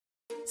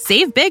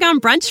Save big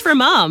on brunch for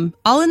mom,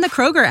 all in the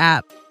Kroger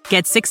app.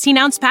 Get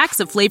 16-ounce packs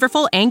of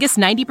flavorful Angus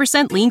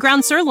 90% lean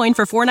ground sirloin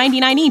for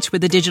 $4.99 each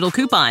with a digital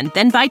coupon.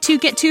 Then buy 2,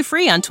 get 2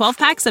 free on 12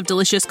 packs of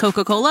delicious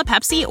Coca-Cola,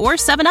 Pepsi, or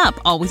 7-Up,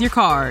 all with your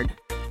card.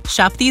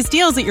 Shop these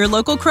deals at your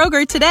local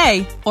Kroger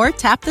today, or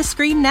tap the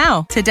screen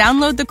now to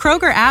download the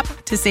Kroger app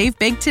to save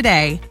big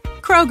today.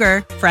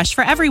 Kroger, fresh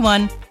for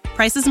everyone.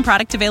 Prices and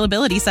product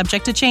availability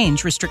subject to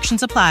change.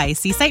 Restrictions apply.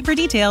 See site for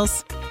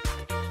details.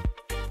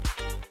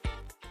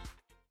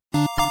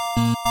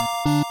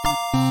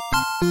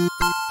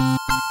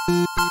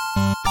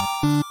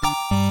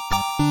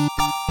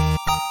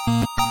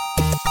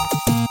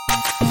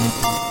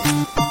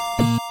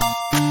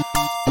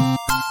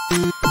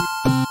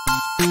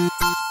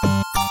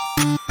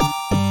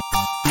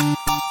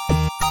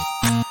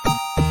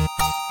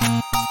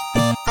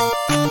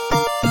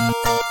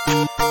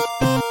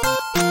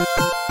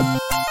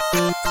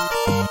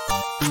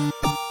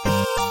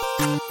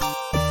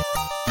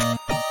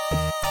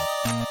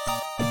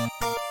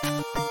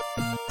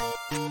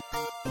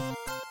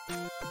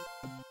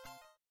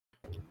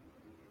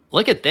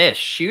 Look at this.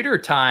 Shooter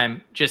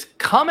Time just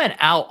coming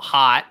out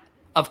hot.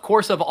 Of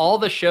course, of all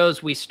the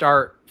shows we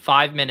start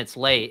 5 minutes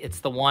late,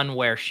 it's the one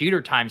where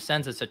Shooter Time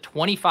sends us a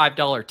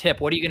 $25 tip.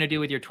 What are you going to do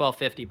with your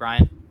 $12.50,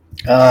 Brian?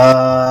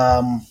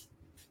 I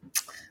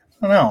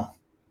don't know.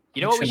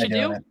 You know what we should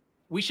do?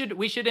 We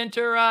should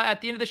enter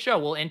at the end of the show.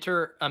 We'll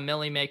enter a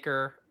Millie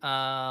Maker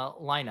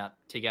lineup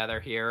together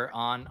here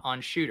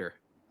on Shooter.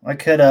 I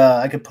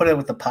could put it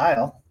with the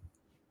pile.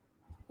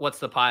 What's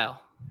the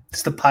pile?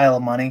 It's the pile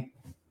of money.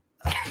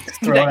 Just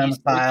throw it on the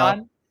pile.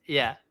 On?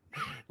 Yeah.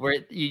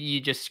 Where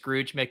you just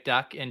Scrooge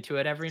McDuck into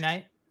it every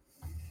night.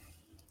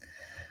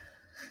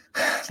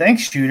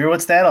 Thanks, Shooter.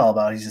 What's that all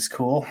about? He's just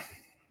cool.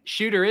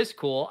 Shooter is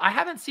cool. I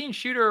haven't seen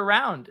Shooter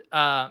around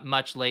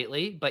much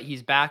lately, but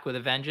he's back with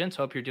a vengeance.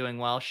 Hope you're doing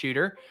well,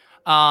 Shooter.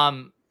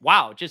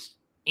 Wow, just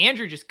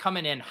Andrew just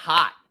coming in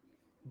hot.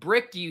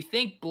 Brick, do you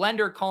think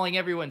Blender calling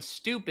everyone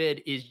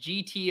stupid is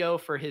GTO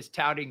for his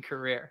touting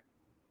career?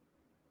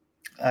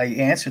 I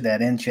answered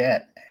that in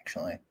chat,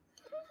 actually.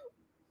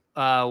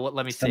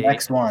 Let me see. The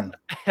next one.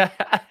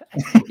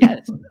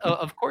 Yes,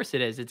 of course it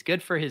is. It's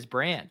good for his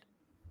brand.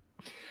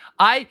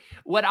 I'm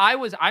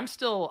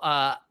still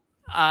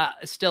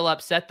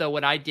upset though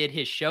when I did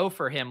his show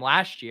for him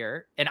last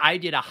year, and I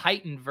did a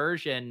heightened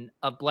version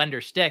of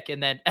Blender Stick,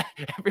 and then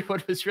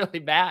everyone was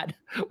really mad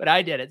when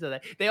I did it. So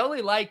they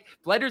only like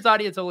Blender's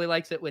audience only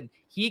likes it when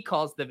he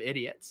calls them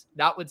idiots,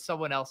 not when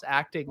someone else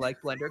acting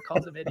like Blender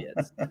calls them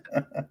idiots.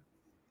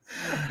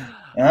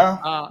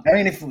 I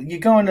mean, if you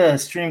go into a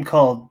stream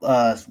called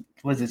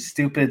was it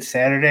Stupid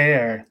Saturday,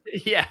 or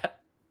yeah,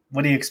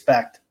 what do you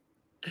expect?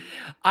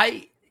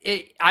 I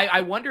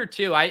wonder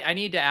too. I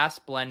need to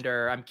ask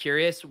Blender. I'm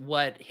curious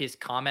what his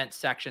comment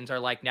sections are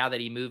like now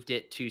that he moved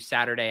it to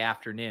Saturday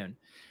afternoon.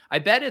 I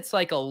bet it's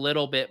like a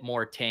little bit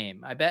more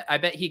tame. I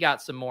bet he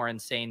got some more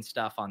insane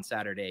stuff on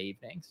Saturday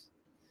evenings.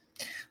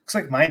 Looks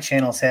like my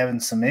channel's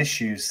having some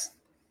issues.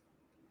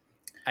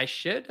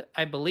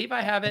 I believe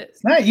I have it.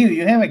 It's not you.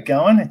 You have it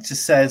going. It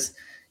just says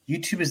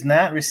YouTube is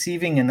not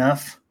receiving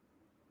enough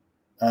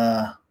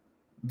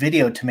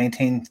video to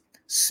maintain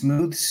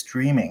smooth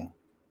streaming.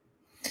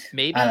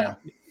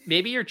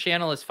 Maybe your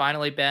channel has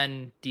finally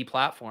been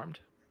deplatformed.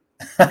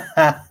 They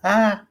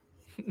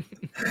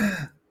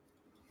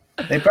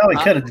probably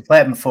could have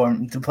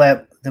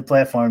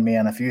deplatformed me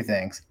on a few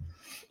things.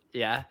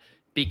 Yeah,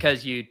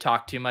 because you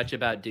talk too much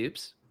about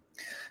dupes.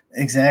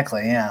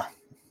 Exactly. Yeah.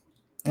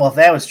 Well, if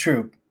that was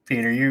true,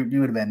 Peter, you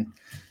would have been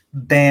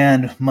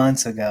banned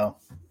months ago.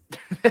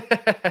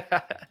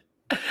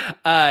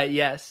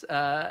 Yes.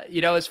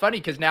 It's funny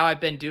because now I've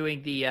been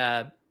doing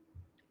the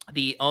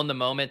Own the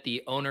Moment,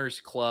 the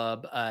Owners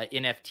Club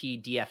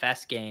NFT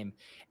DFS game.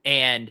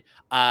 And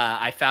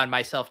I found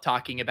myself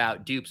talking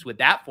about dupes with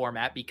that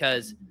format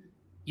because,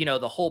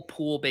 the whole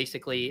pool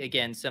basically,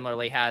 again,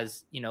 similarly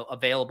has,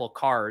 available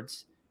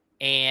cards,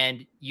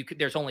 and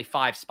there's only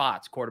 5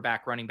 spots: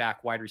 quarterback, running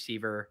back, wide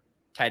receiver,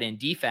 tight end,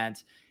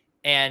 defense.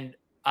 And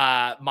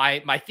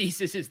my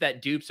thesis is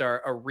that dupes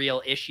are a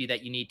real issue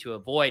that you need to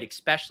avoid,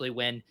 especially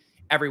when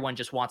everyone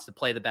just wants to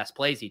play the best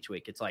plays each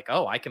week. It's like,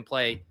 oh, I can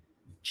play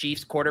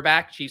Chiefs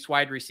quarterback, Chiefs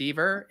wide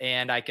receiver,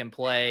 and I can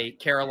play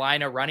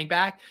Carolina running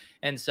back.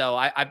 And so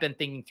I've been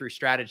thinking through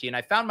strategy, and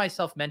I found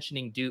myself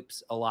mentioning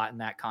dupes a lot in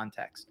that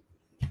context.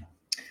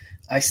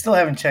 I still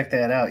haven't checked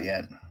that out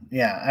yet.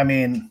 Yeah, I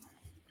mean,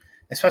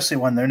 especially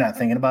when they're not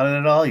thinking about it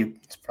at all,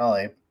 it's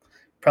probably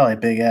a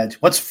big edge.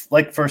 What's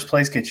like first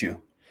place get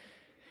you?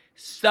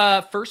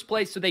 First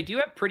place, so they do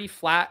have pretty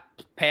flat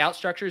payout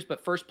structures,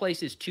 but first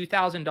place is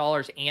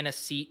 $2,000 and a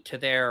seat to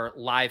their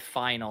live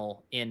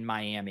final in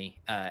Miami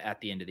at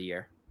the end of the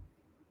year.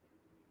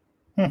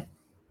 Yep.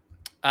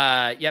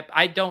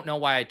 I don't know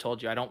why I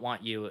told you. I don't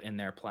want you in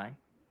there playing.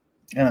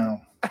 Oh.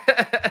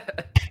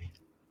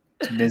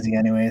 It's busy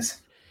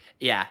anyways.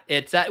 Yeah,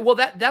 it's well,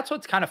 that's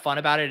what's kind of fun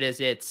about it is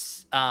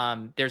it's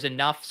there's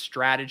enough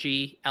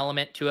strategy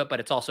element to it, but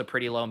it's also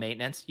pretty low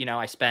maintenance.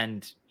 I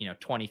spend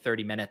 20,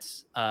 30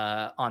 minutes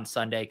on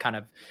Sunday kind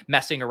of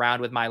messing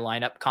around with my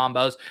lineup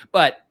combos.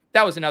 But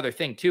that was another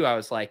thing too. I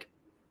was like,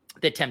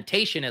 the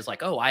temptation is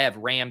like, oh, I have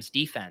Rams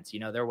defense.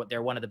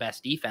 They're one of the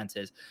best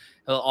defenses.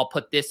 I'll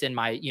put this in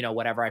my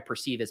whatever I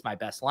perceive as my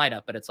best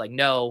lineup. But it's like,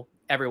 no,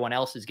 everyone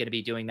else is going to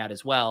be doing that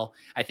as well.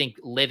 I think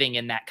living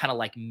in that kind of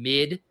like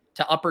mid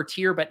to upper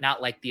tier, but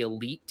not like the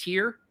elite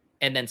tier,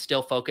 and then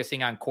still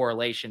focusing on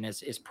correlation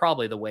is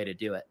probably the way to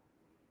do it.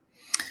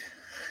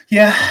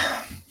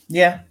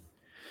 Yeah,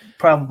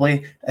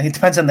 probably. It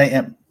depends on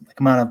the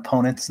amount of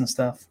opponents and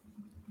stuff.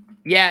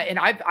 Yeah, and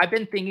I've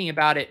been thinking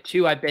about it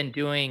too. I've been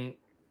doing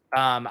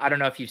I don't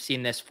know if you've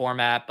seen this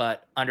format,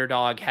 but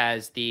Underdog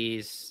has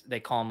these, they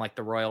call them like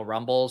the Royal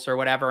Rumbles or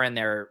whatever, and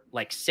they're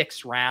like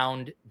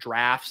 6-round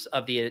drafts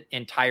of the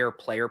entire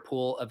player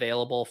pool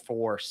available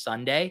for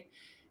Sunday.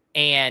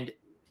 And,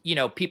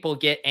 people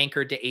get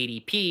anchored to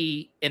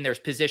ADP and there's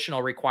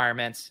positional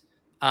requirements.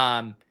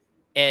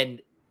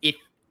 And if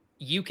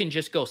you can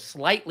just go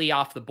slightly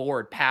off the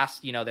board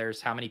past,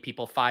 there's how many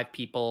people, 5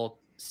 people,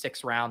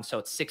 6 rounds. So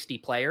it's 60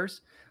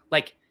 players.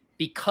 Like,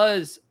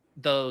 because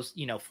those,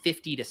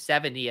 50 to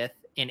 70th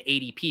in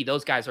ADP,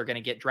 those guys are going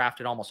to get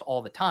drafted almost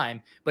all the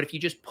time. But if you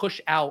just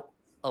push out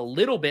a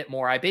little bit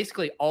more, I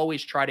basically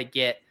always try to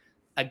get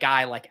a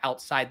guy like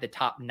outside the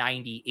top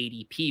 90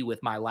 ADP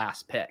with my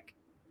last pick.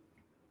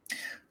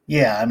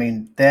 Yeah, I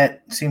mean,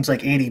 that seems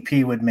like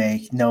ADP would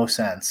make no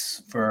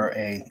sense for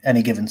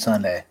any given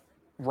Sunday.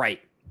 Right.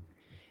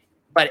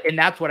 And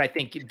that's what I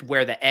think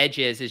where the edge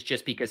is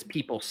just because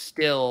people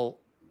still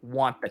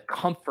want the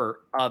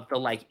comfort of the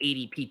like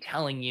ADP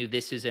telling you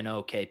this is an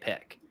okay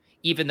pick,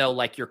 even though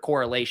like your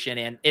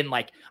correlation and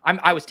like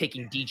I was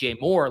taking DJ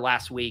Moore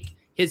last week.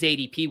 His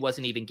ADP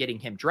wasn't even getting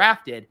him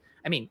drafted.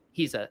 I mean,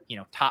 he's a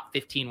top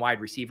 15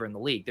 wide receiver in the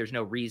league. There's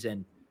no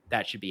reason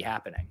that should be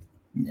happening.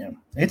 Yeah,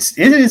 it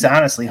is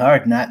honestly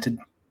hard not to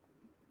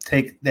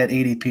take that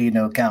ADP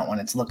into account when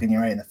it's looking you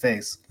right in the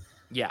face.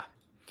 Yeah.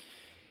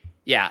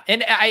 Yeah.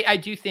 And I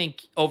do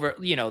think over,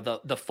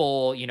 the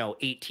full,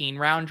 18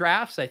 round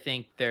drafts, I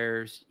think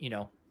there's,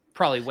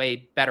 probably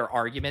way better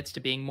arguments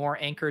to being more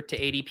anchored to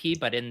ADP,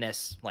 but in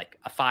this, like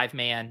a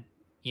 5-man,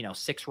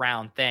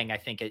 6-round thing, I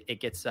think it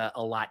gets a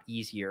lot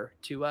easier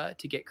to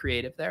get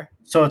creative there.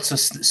 So it's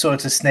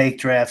a snake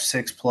draft,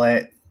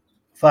 4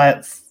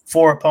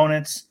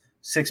 opponents,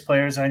 6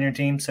 players on your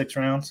team, 6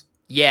 rounds.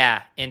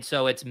 Yeah. And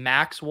so it's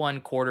max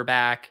 1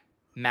 quarterback,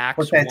 max.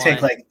 What's that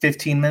take, like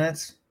 15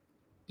 minutes?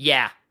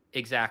 Yeah.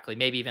 Exactly.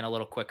 Maybe even a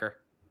little quicker.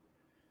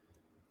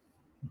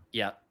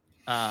 Yeah.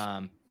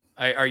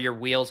 Are your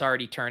wheels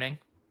already turning?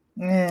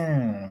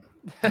 Yeah.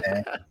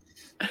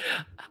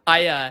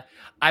 I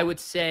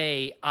would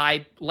say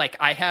I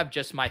have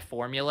just my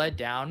formula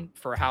down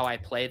for how I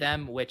play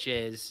them, which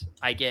is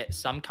I get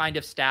some kind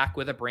of stack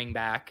with a bring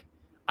back.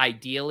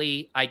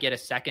 Ideally, I get a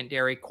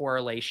secondary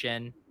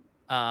correlation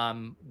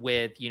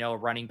with, a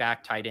running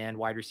back, tight end,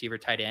 wide receiver,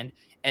 tight end.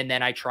 And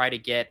then I try to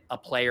get a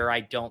player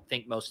I don't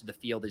think most of the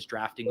field is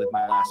drafting with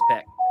my last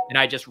pick. And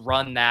I just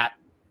run that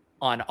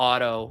on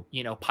auto,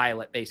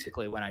 pilot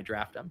basically when I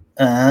draft them.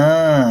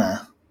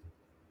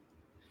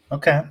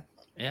 Okay.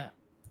 Yeah.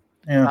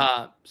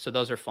 Yeah. So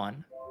those are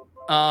fun.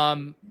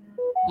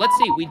 Let's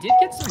see. We did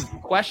get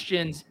some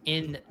questions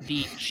in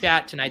the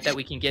chat tonight that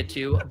we can get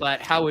to,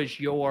 but how was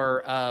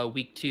your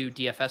week 2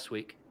 DFS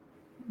week?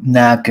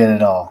 Not good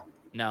at all.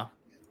 No.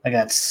 I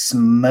got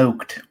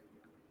smoked.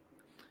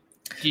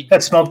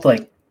 Got smoked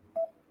like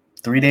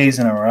 3 days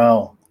in a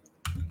row.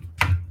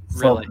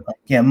 Really?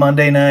 Yeah,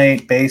 Monday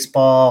night,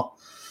 baseball.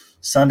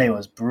 Sunday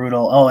was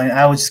brutal. Oh, and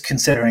I was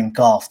considering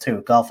golf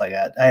too. I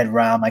had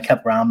Rahm. I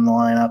kept Rahm in the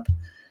lineup.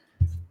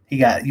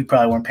 You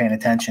probably weren't paying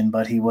attention,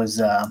 but he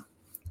was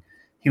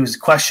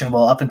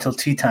questionable up until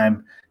tee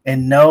time,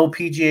 and no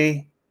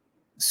PGA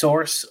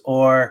source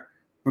or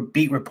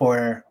beat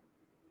reporter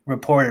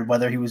reported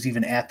whether he was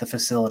even at the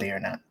facility or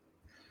not.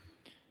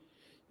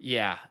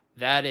 Yeah,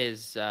 that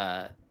is.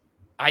 I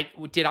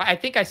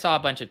think I saw a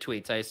bunch of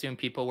tweets. I assume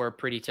people were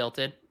pretty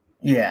tilted.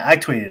 Yeah, I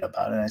tweeted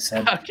about it. I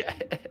said, okay.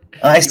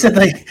 I said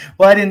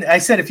I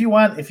said if you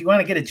want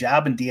to get a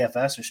job in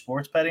DFS or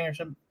sports betting or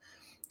something,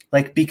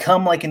 like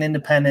become like an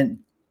independent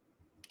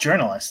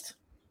journalist.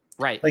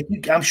 Right. Like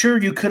I'm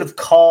sure you could have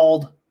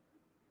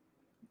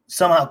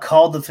somehow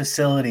called the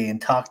facility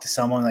and talked to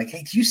someone like,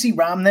 hey, do you see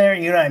Rahm there?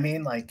 You know what I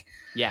mean? Like,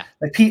 yeah.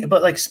 But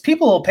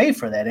people will pay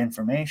for that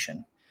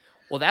information.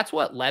 Well, that's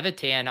what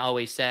Levitan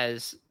always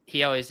says.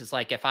 He always is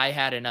like, if I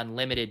had an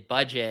unlimited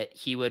budget,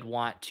 he would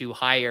want to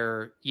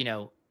hire,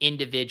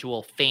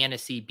 individual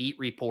fantasy beat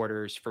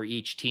reporters for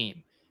each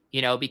team,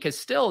 because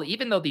still,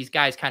 even though these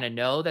guys kind of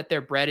know that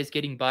their bread is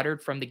getting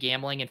buttered from the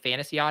gambling and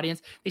fantasy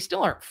audience, they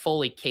still aren't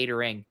fully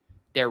catering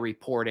their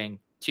reporting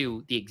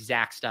to the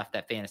exact stuff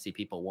that fantasy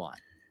people want.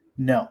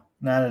 No,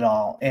 not at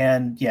all.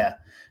 And yeah,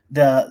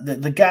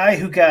 the guy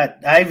who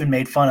I even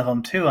made fun of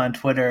him too on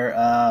Twitter,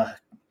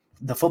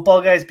 the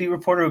football guy's beat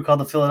reporter who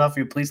called the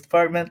Philadelphia Police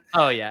Department.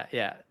 Oh yeah.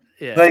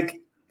 Like,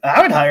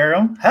 I would hire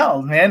him.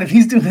 Hell, man, if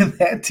he's doing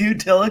that due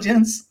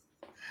diligence,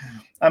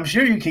 I'm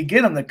sure you could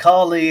get him to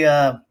call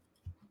the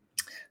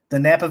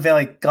Napa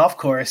Valley Golf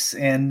Course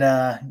and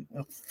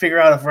figure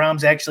out if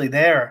Rahm's actually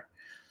there.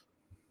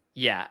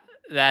 Yeah,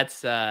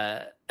 that's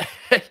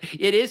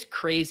it is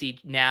crazy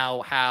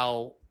now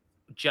how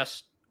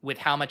just with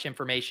how much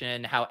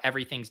information, how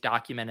everything's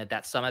documented,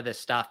 that some of this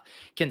stuff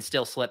can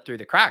still slip through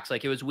the cracks.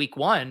 Like it was week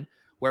 1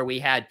 where we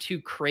had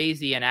 2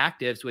 crazy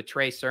inactives with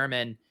Trey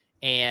Sermon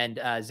and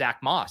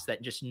Zach Moss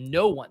that just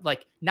no one,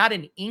 like not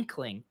an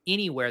inkling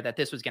anywhere that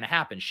this was going to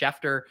happen.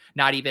 Schefter,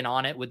 not even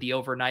on it with the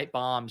overnight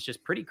bombs,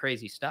 just pretty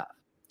crazy stuff.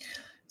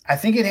 I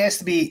think it has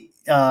to be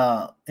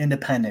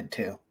independent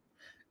too.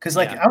 Because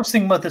I was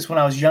thinking about this when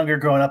I was younger,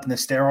 growing up in the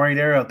steroid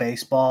era of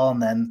baseball.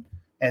 And then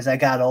as I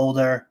got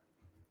older,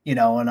 and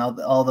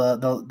all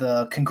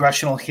the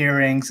congressional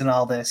hearings and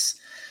all this.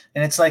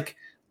 And it's like,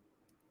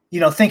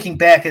 thinking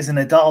back as an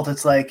adult,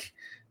 it's like,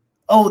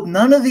 oh,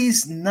 none of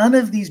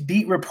these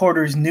beat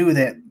reporters knew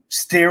that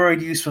steroid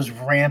use was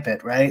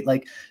rampant, right?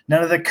 Like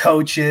none of the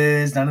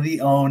coaches, none of the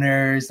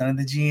owners, none of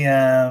the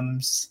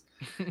GMs.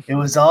 It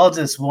was all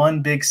just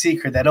one big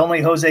secret that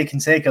only Jose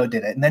Canseco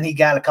did it. And then he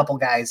got a couple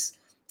guys,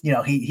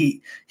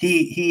 he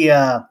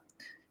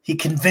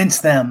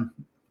convinced them,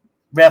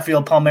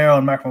 Rafael Palmeiro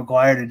and Mark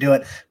McGuire, to do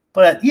it.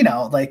 But,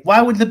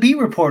 why would the beat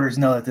reporters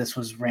know that this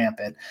was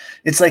rampant?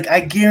 It's like, I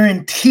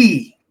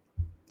guarantee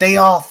they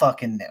all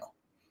fucking knew.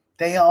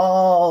 They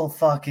all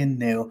fucking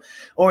knew.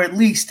 Or at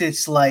least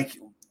it's like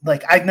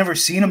I've never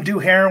seen him do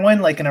heroin,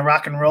 like in a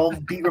rock and roll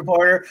beat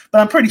reporter, but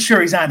I'm pretty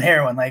sure he's on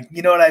heroin. Like,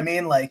 you know what I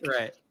mean? Like,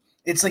 right.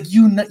 It's like,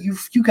 you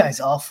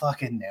guys all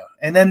fucking knew.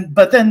 And then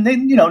they,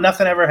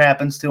 nothing ever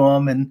happens to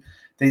them and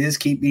they just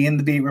keep being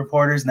the beat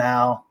reporters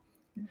now.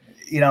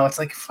 It's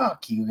like,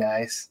 fuck you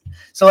guys.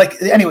 So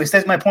anyways,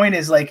 that's my point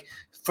is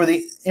for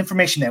the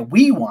information that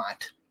we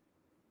want,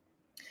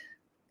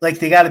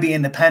 they got to be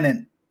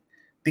independent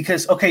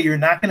because, okay, you're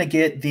not going to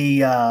get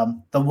the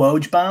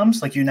Woj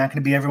bombs. You're not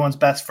going to be everyone's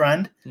best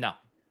friend. No,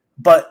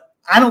 but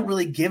I don't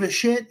really give a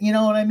shit. You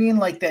know what I mean?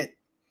 That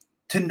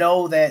to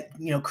know that,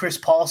 Chris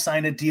Paul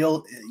signed a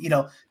deal,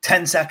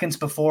 10 seconds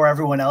before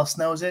everyone else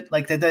knows it.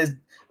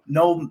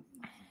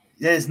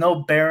 There's no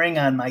bearing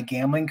on my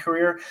gambling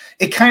career.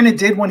 It kind of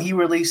did when he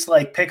released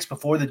picks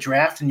before the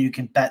draft and you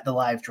can bet the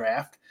live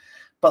draft.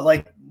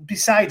 But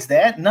besides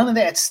that, none of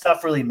that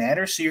stuff really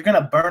matters. So you're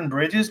going to burn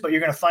bridges, but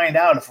you're going to find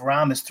out if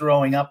Rahm is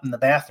throwing up in the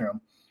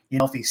bathroom,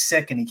 if he's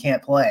sick and he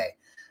can't play.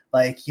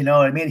 You know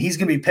what I mean? He's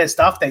going to be pissed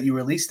off that you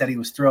released that he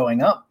was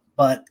throwing up,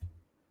 but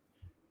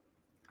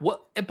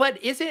but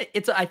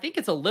I think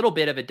it's a little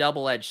bit of a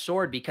double-edged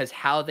sword because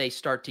how they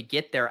start to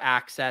get their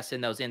access in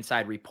those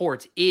inside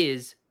reports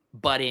is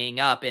buddying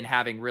up and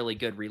having really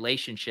good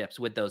relationships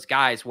with those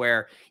guys,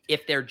 where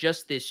if they're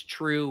just this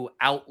true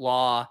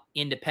outlaw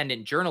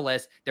independent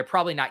journalist, they're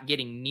probably not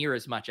getting near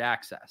as much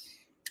access.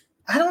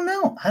 I don't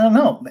know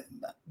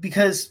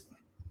because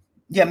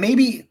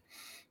maybe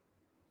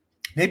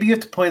you have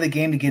to play the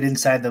game to get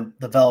inside the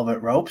velvet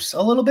ropes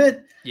a little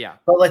bit. Yeah.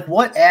 But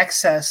what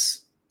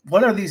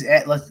are these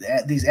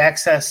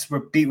access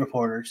beat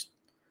reporters?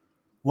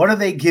 What are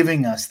they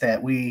giving us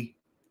that we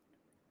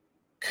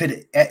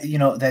could,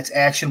 that's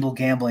actionable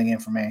gambling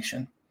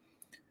information?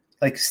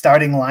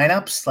 Starting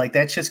lineups,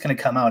 that's just going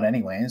to come out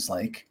anyways.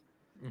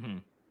 Mm-hmm.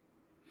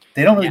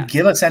 They don't really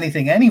give us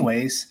anything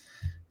anyways.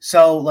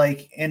 So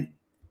they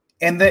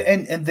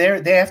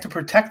have to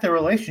protect their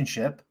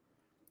relationship,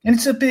 and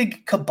it's a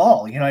big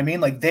cabal. You know what I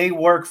mean? They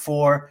work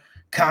for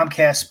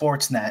Comcast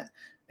Sportsnet,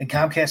 and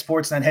Comcast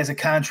Sportsnet has a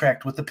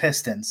contract with the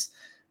Pistons,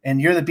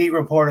 and you're the beat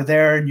reporter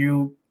there, and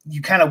you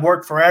kind of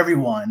work for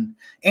everyone,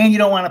 and you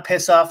don't want to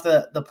piss off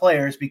the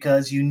players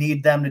because you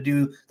need them to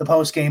do the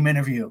post-game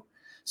interview.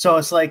 So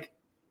it's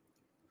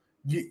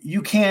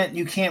you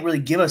can't really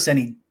give us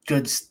any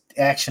good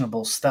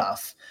actionable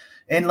stuff.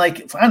 And I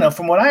don't know,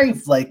 from what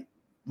I've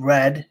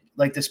read,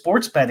 the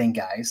sports betting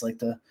guys,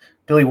 the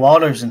Billy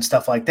Walters and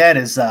stuff like that,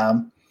 is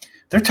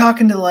they're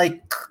talking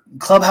to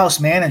clubhouse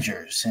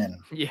managers and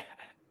you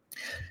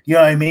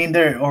know what I mean?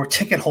 Or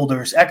ticket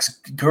holders,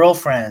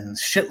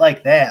 ex-girlfriends, shit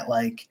like that.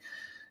 It's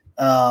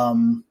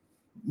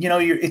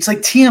like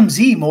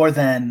TMZ more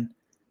than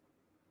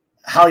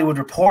Hollywood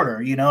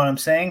Reporter. You know what I'm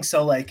saying?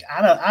 So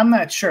I'm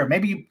not sure.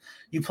 Maybe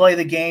you play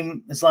the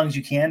game as long as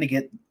you can to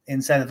get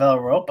inside the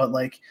velvet rope, but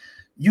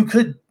you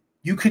could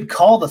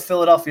call the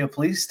Philadelphia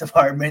Police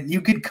Department.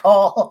 You could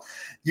call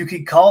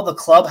the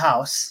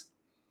clubhouse.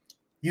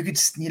 You could,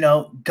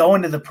 go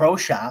into the pro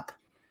shop,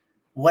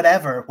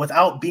 whatever,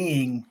 without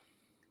being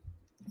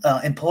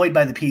employed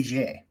by the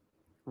PGA.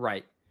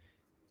 Right.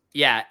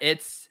 Yeah.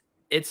 It's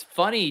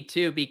funny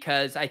too,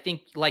 because I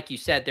think, like you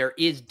said, there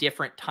is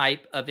different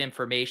type of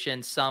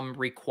information. Some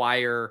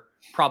require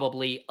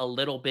probably a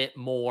little bit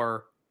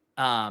more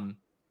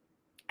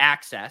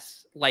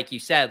access. Like you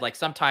said,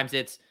 sometimes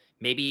it's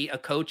maybe a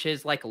coach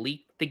has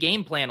leaked the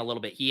game plan a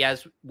little bit. He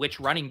has which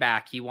running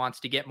back he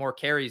wants to get more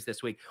carries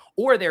this week.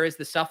 Or there is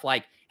the stuff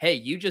like, hey,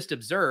 you just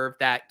observed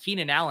that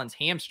Keenan Allen's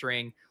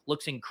hamstring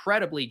looks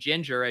incredibly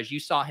ginger as you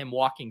saw him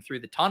walking through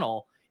the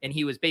tunnel and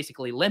he was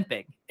basically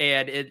limping.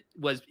 And it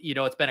was,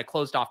 it's been a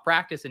closed off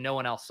practice and no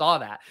one else saw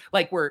that.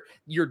 Like where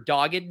your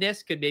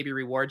doggedness could maybe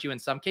reward you in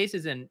some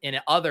cases, and in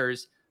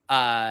others,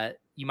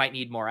 you might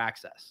need more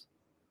access.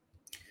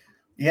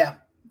 Yeah.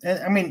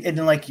 I mean,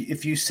 and like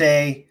if you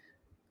say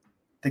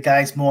the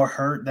guy's more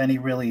hurt than he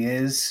really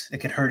is, it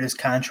could hurt his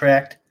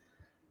contract.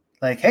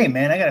 Like, hey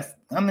man,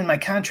 I'm in my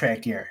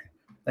contract year.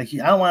 Like,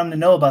 I don't want him to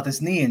know about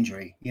this knee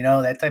injury,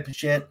 that type of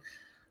shit.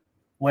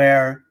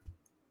 Where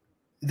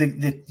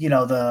the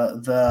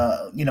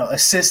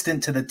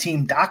assistant to the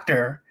team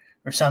doctor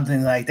or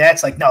something like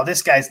that's like, no,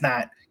 this guy's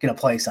not gonna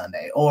play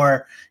Sunday.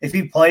 Or if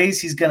he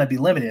plays, he's gonna be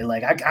limited.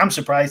 Like, I'm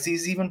surprised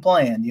he's even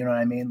playing. You know what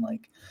I mean?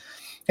 Like,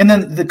 and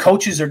then the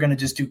coaches are gonna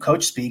just do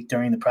coach speak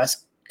during the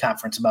press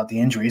conference about the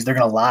injuries. They're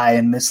gonna lie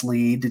and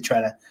mislead to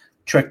try to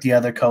trick the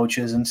other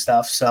coaches and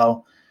stuff.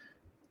 So.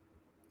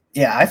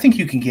 Yeah, I think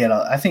you can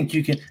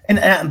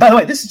and by the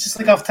way, this is just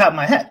like off the top of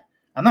my head.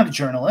 I'm not a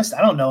journalist.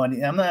 I don't know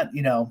any. I'm not,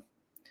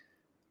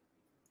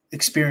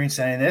 experienced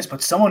any of this,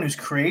 but someone who's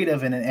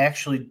creative and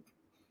actually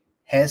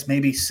has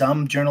maybe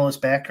some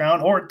journalist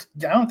background, or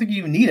I don't think you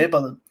even need it,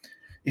 but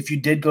if you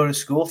did go to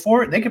school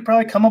for it, they could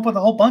probably come up with a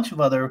whole bunch of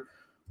other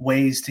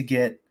ways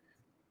to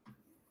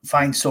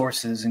find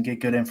sources and get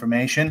good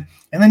information.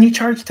 And then you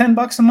charge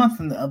 $10 a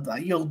month and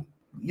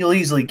you'll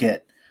easily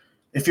get,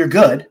 if you're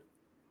good,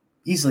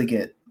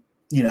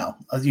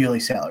 a yearly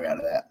salary out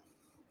of that.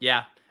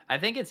 Yeah, I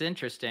think it's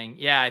interesting.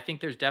 Yeah, I think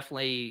there's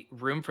definitely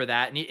room for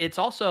that. And it's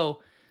also,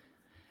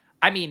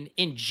 I mean,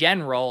 in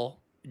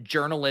general,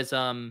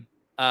 journalism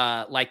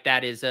like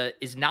that is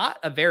not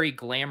a very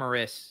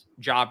glamorous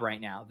job right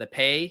now. The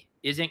pay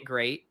isn't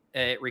great.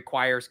 It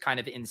requires kind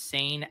of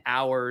insane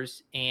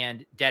hours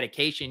and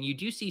dedication. You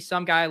do see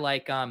some guy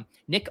like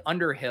Nick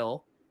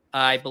Underhill.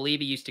 I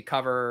believe he used to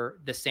cover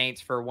the Saints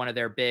for one of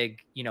their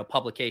big,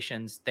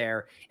 publications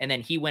there. And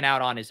then he went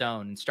out on his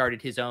own and started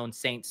his own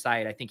Saints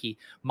site. I think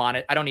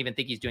I don't even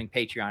think he's doing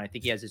Patreon. I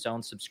think he has his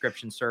own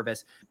subscription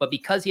service. But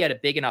because he had a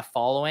big enough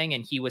following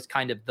and he was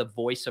kind of the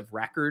voice of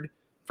record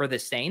for the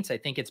Saints, I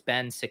think it's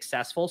been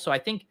successful. So I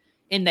think,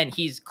 and then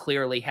he's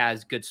clearly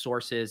has good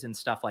sources and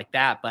stuff like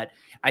that. But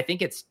I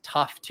think it's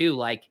tough too.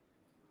 Like,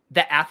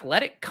 The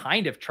Athletic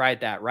kind of tried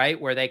that, right?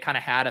 Where they kind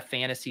of had a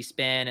fantasy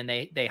spin and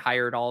they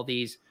hired all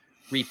these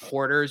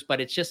reporters, but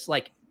it's just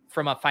like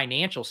from a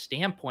financial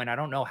standpoint, I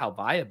don't know how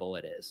viable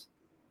it is.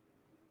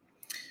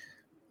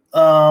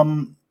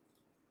 I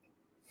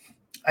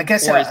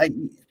guess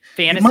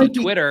fantasy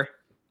Twitter,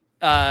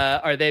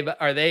 are they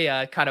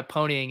kind of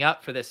ponying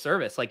up for this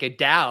service, like a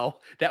DAO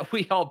that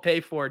we all pay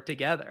for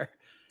together?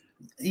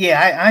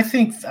 Yeah, I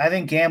think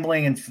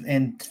gambling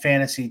and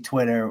fantasy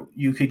Twitter,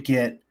 you could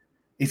get,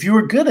 if you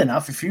were good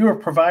enough, if you were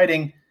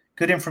providing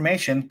good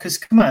information, because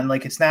come on,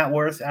 like it's not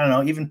worth, I don't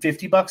know, even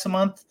 $50 a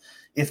month.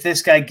 If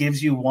this guy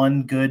gives you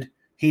one good,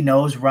 he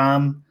knows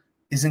Rahm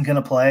isn't going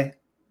to play,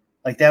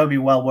 like that would be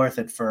well worth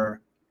it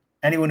for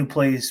anyone who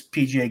plays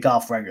PGA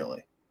golf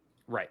regularly.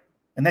 Right.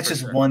 And that's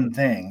just one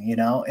thing,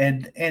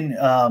 and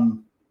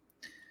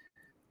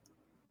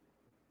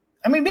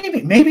I mean,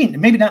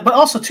 maybe not, but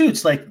also too,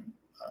 it's like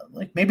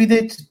maybe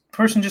the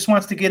person just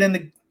wants to get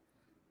into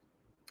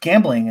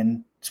gambling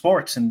and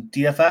sports and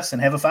DFS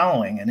and have a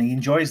following, and he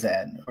enjoys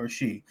that, or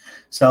she.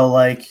 So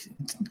like,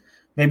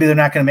 maybe they're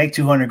not going to make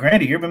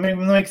 $200,000 a year, but maybe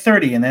they make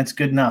 30, and that's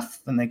good enough.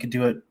 And they could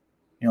do it,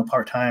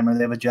 part-time, or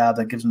they have a job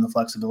that gives them the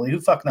flexibility.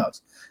 Who fuck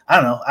knows? I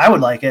don't know. I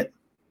would like it.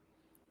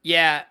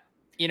 Yeah.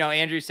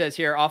 Andrew says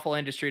here, awful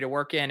industry to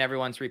work in.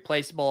 Everyone's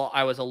replaceable.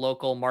 I was a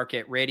local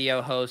market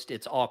radio host.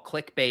 It's all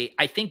clickbait.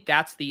 I think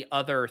that's the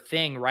other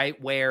thing,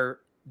 right? Where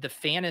the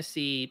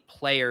fantasy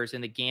players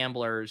and the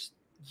gamblers,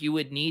 you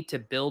would need to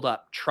build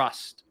up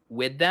trust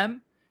with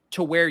them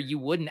to where you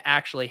wouldn't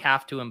actually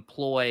have to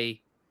employ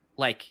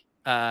like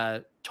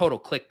total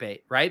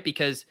clickbait, right?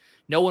 Because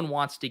no one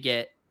wants to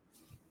get,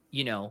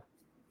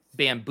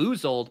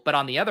 bamboozled. But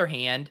on the other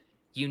hand,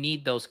 you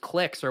need those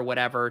clicks or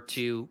whatever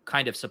to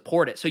kind of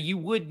support it. So you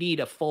would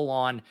need a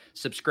full-on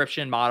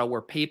subscription model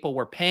where people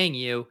were paying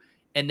you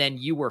and then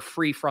you were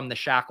free from the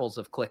shackles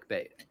of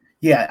clickbait.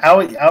 Yeah,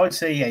 I would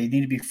say, you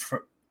need to be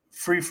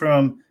free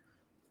from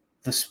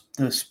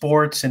the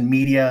sports and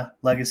media,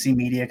 legacy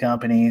media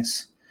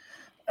companies,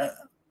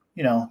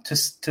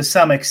 to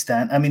some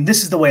extent. I mean,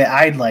 this is the way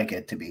I'd like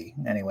it to be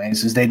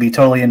anyways, is they'd be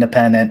totally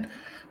independent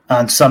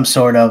on some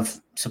sort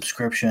of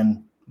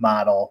subscription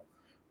model,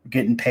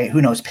 getting paid,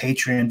 who knows,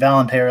 Patreon,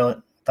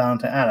 voluntarily,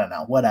 I don't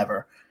know,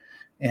 whatever.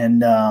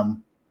 And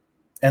then,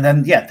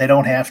 they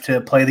don't have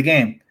to play the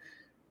game.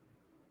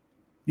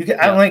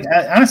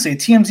 Honestly, a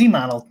TMZ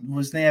model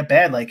wasn't that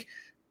bad. Like,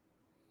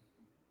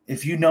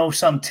 if you know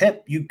some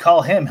tip, you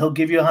call him, he'll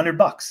give you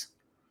 $100.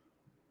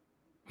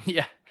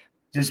 Yeah.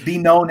 Just be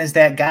known as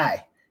that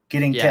guy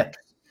getting tips,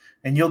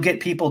 and you'll get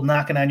people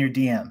knocking on your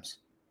DMs.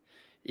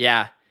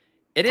 Yeah.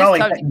 It probably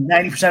is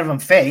 90% of them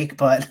fake,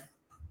 but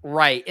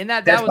Right. And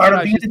That's that was part what of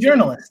I was being just a getting.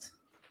 journalist.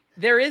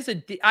 There is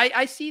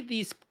I see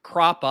these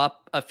crop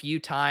up a few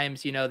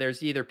times.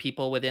 There's either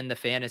people within the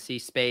fantasy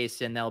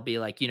space and they'll be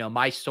like,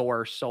 my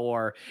source,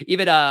 or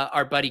even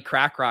our buddy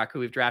Crack Rock, who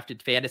we've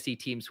drafted fantasy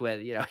teams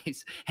with,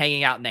 he's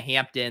hanging out in the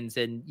Hamptons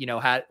and,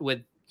 had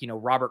with,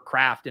 Robert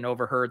Kraft and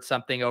overheard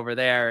something over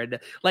there. And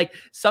like,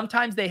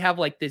 sometimes they have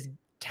like this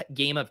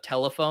game of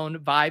telephone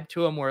vibe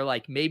to them where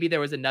like, maybe there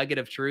was a nugget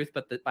of truth,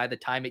 but by the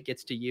time it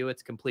gets to you,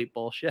 it's complete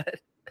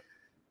bullshit.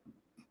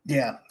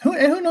 Yeah.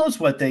 Who knows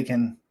what they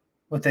can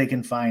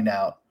find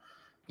out.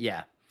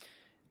 Yeah.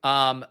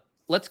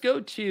 Let's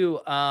go to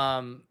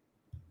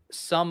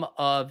some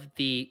of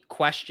the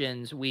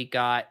questions we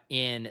got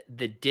in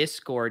the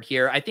Discord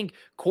here. I think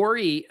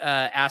Corey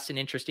asked an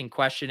interesting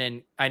question,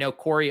 and I know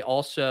Corey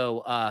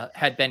also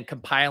had been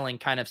compiling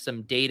kind of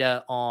some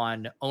data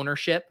on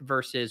ownership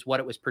versus what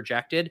it was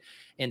projected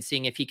and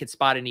seeing if he could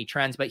spot any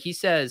trends. But he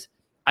says,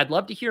 I'd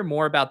love to hear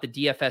more about the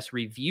DFS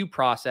review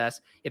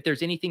process. If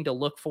there's anything to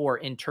look for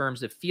in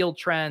terms of field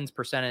trends,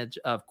 percentage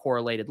of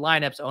correlated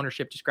lineups,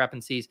 ownership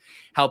discrepancies,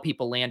 how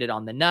people landed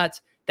on the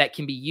nuts that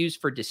can be used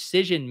for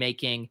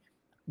decision-making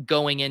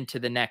going into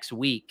the next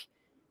week.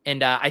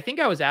 And I think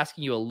I was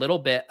asking you a little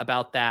bit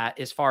about that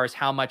as far as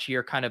how much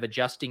you're kind of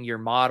adjusting your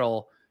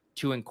model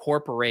to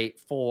incorporate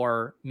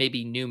for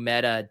maybe new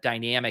meta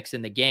dynamics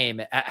in the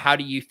game. How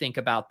do you think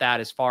about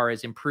that as far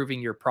as improving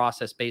your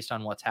process based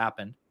on what's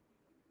happened?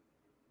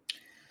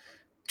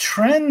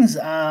 Trends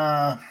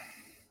I'm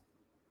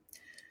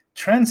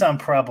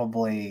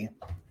probably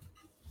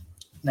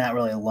not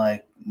really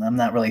like. I'm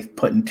not really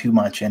putting too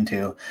much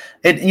into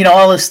it.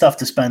 All this stuff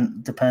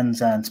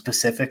depends on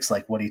specifics,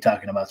 like what are you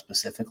talking about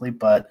specifically,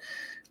 but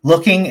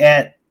looking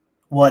at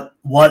what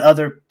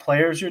other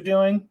players are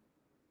doing,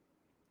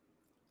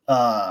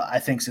 I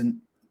think is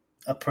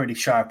a pretty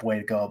sharp way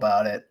to go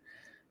about it.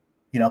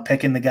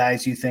 Picking the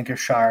guys you think are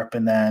sharp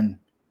and then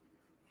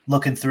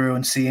looking through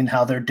and seeing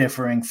how they're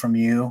differing from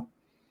you.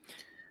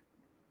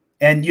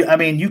 And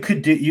you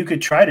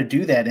could try to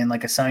do that in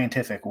like a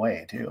scientific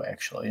way too,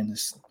 actually, and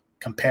just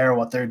compare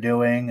what they're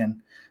doing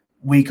and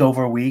week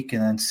over week,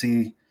 and then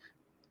see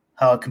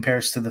how it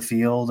compares to the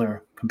field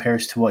or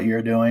compares to what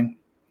you're doing.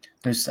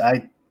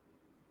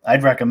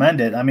 I'd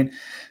recommend it. I mean,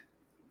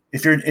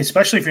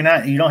 especially if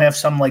you don't have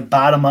some like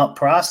bottom up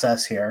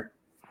process here,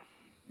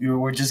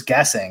 we're just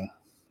guessing,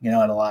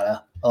 at a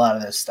lot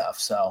of this stuff.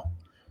 So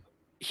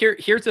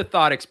here's a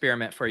thought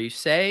experiment for you.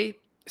 Say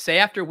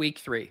after week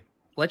 3.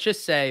 Let's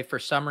just say for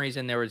some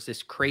reason there was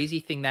this crazy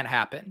thing that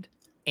happened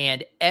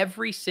and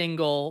every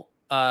single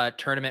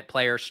tournament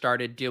player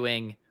started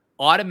doing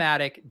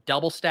automatic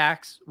double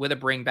stacks with a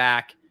bring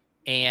back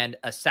and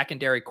a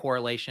secondary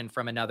correlation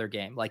from another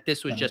game. Like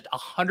this was just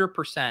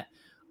 100%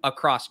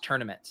 across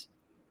tournaments.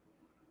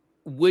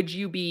 Would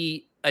you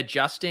be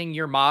adjusting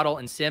your model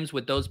and Sims?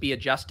 Would those be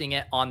adjusting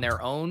it on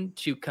their own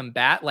to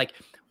combat? Like,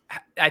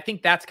 I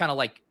think that's kind of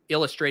like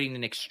illustrating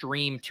an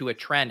extreme to a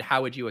trend.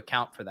 How would you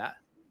account for that?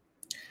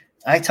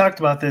 I talked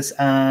about this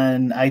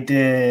I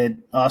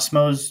did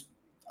Osmos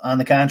on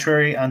the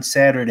contrary on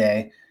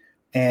Saturday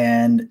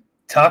and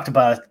talked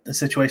about a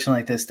situation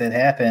like this that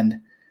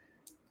happened,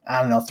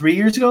 I don't know, 3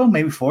 years ago,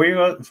 maybe 4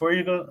 years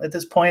ago at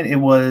this point. It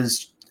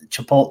was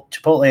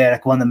Chipotle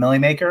Addict won the Millie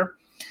Maker,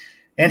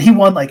 and he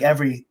won like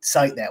every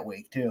site that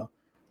week too,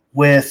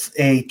 with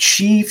a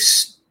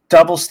Chiefs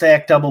double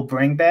stack, double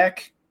bring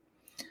back.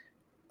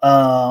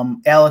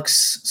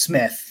 Alex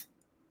Smith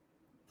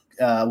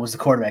was the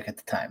quarterback at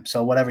the time.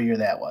 So whatever year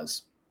that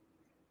was.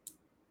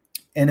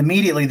 And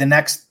immediately the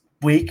next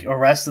week or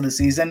rest of the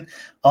season,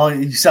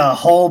 you saw a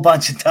whole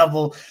bunch of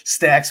double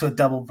stacks with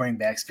double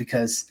bringbacks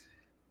because,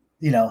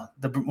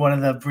 one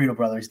of the Burrito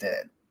brothers did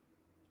it.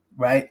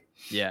 Right?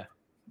 Yeah.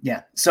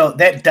 Yeah. So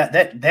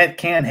that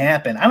can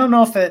happen. I don't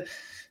know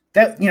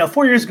if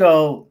 4 years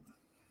ago,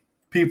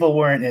 people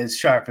weren't as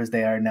sharp as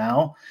they are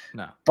now.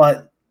 No.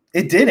 But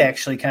it did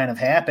actually kind of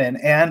happen.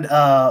 And,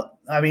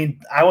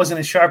 I wasn't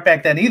as sharp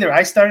back then either.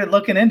 I started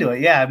looking into it.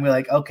 Yeah. I'm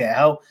like, okay,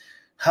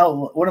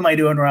 what am I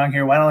doing wrong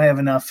here? Why don't I have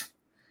enough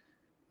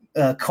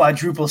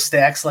quadruple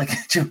stacks like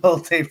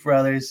Chipotle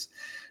brothers?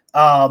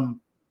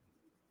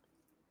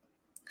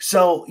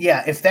 So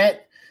yeah, if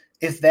that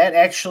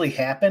actually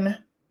happened,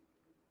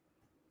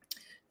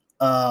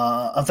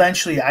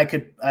 eventually I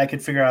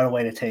could figure out a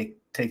way to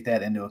take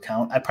that into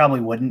account. I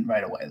probably wouldn't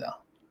right away though.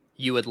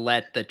 You would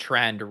let the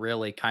trend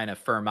really kind of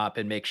firm up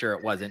and make sure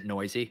it wasn't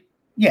noisy.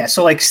 Yeah,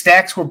 so like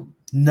stacks were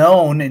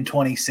known in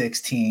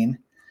 2016,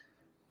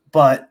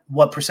 but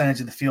what percentage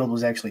of the field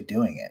was actually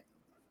doing it?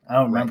 I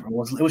don't remember. It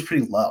was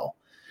pretty low.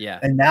 Yeah.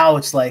 And now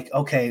it's like,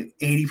 okay,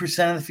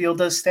 80% of the field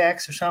does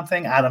stacks or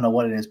something. I don't know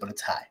what it is, but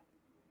it's high.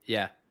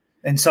 Yeah.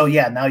 And so,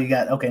 yeah, now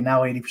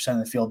now 80% of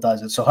the field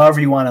does it. So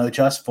however you want to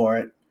adjust for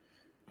it,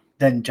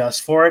 then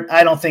adjust for it.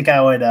 I don't think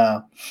I would,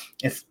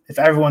 if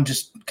everyone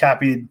just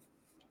copied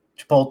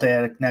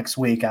Chipotle next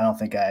week, I don't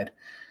think I'd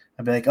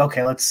be like,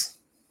 okay, let's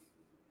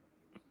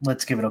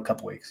give it a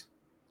couple weeks.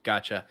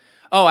 Gotcha.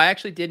 Oh, I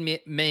actually did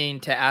mean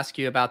to ask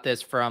you about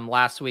this from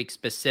last week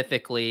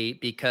specifically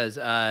because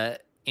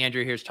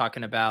Andrew here's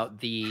talking about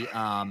the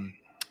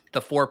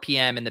 4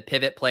 p.m. and the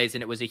pivot plays,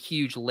 and it was a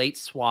huge late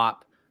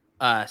swap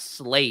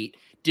slate.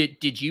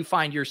 Did you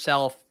find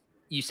yourself?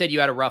 You said you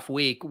had a rough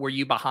week. Were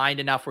you behind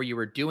enough where you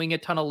were doing a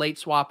ton of late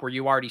swap? Were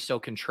you already so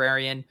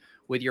contrarian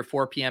with your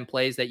 4 p.m.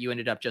 plays that you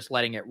ended up just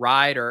letting it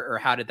ride, or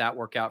how did that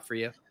work out for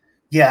you?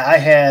 Yeah, I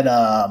had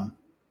a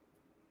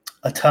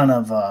ton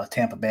of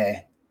Tampa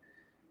Bay,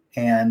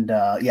 and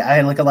I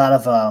had like a lot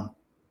of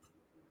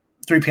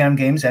 3 p.m.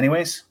 games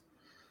anyways.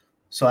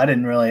 So I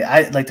didn't really,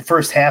 like the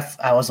first half,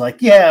 I was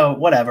like, yeah,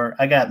 whatever.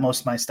 I got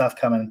most of my stuff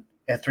coming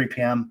at 3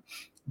 p.m.,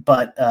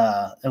 but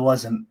it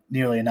wasn't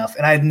nearly enough.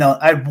 And I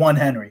had one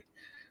Henry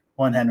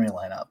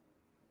lineup.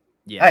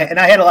 Yeah. And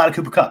I had a lot of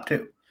Cooper Kupp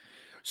too.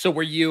 So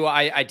were you,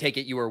 I take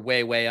it you were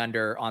way, way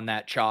under on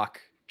that chalk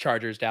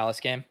Chargers Dallas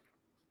game?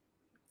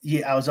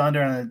 Yeah, I was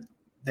under on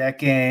that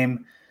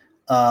game.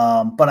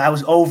 But I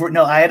was over.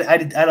 No, I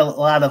had a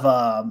lot of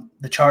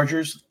the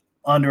Chargers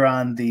under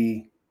on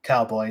the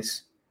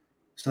Cowboys.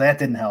 So that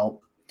didn't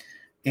help.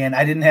 And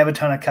I didn't have a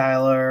ton of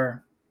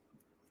Kyler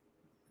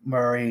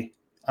Murray.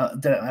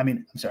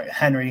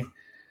 Henry.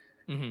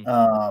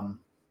 Mm-hmm.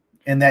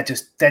 And that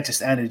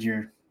just ended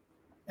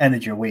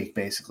your week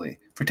basically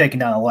for taking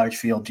down a large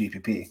field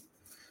GPP.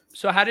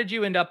 So how did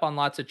you end up on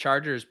lots of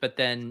Chargers, but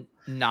then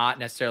not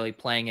necessarily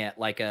playing it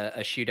like a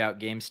shootout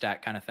game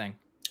stat kind of thing?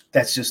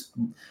 That's just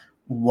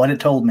what it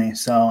told me.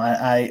 So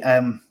I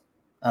don't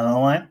know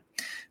why.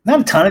 Not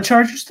a ton of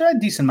Chargers, a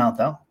decent amount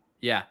though.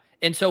 Yeah.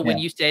 And so when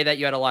you say that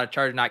you had a lot of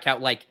Chargers not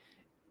count, like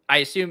I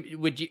assume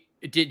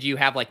did you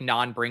have like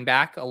non-bring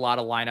back a lot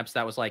of lineups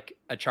that was like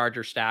a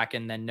Charger stack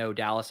and then no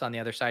Dallas on the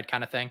other side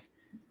kind of thing?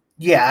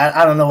 Yeah,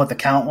 I don't know what the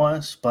count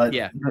was, but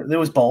there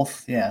was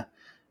both. Yeah.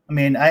 I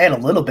mean, I had a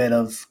little bit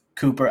of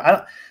Cooper.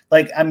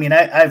 I've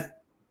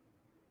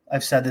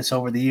said this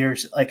over the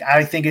years. Like,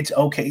 I think it's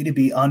okay to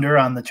be under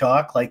on the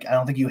chalk. Like, I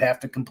don't think you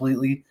have to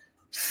completely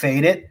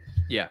fade it.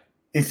 Yeah.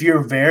 If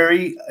you're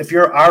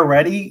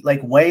already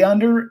like way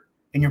under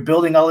and you're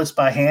building all this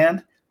by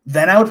hand,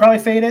 then I would probably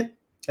fade it.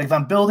 Like if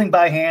I'm building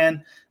by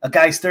hand, a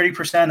guy's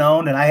 30%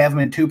 owned and I have him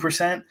in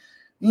 2%,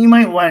 you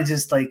might want to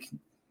just like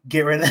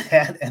get rid of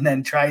that and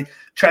then try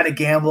to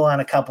gamble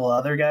on a couple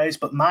other guys.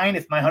 But mine,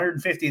 if my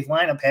 150th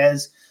lineup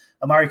has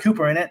Amari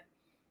Cooper in it,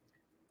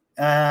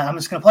 I'm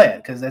just going to play it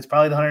because that's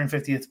probably the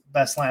 150th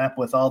best lineup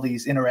with all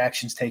these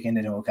interactions taken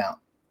into account.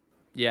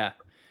 Yeah.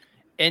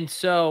 And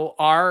so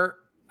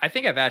I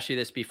think I've asked you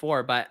this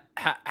before, but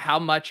how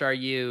much are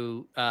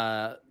you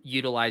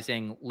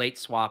utilizing late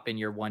swap in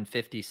your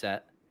 150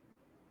 set?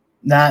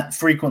 Not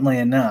frequently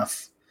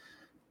enough.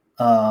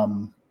 A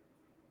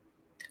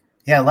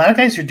lot of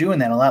guys are doing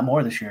that a lot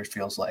more this year, it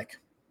feels like.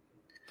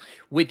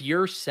 With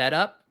your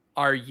setup,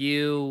 are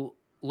you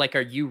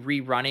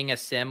rerunning a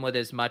sim with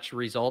as much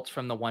results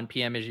from the 1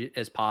 p.m.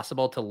 as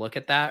possible to look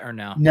at that or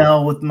no?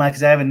 No,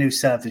 because I have a new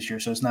setup this year,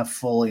 so it's not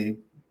fully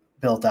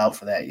built out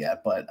for that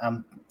yet, but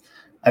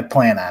I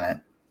plan on it.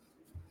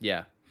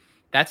 Yeah.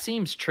 That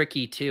seems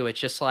tricky too. It's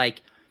just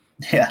like,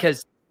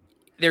 because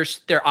there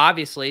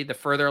obviously the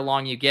further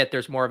along you get,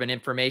 there's more of an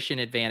information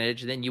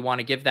advantage. Then you want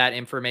to give that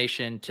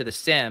information to the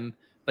sim,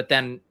 but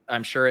then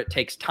I'm sure it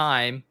takes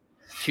time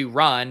to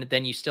run.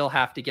 Then you still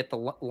have to get the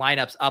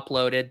lineups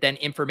uploaded. Then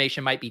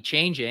information might be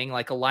changing.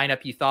 Like a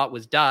lineup you thought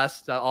was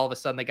dust. All of a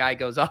sudden the guy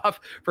goes off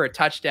for a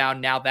touchdown.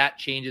 Now that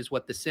changes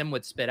what the sim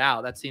would spit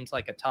out. That seems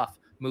like a tough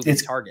moving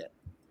target.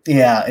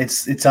 Yeah.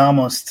 It's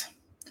almost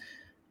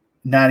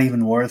not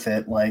even worth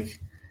it.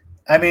 Like,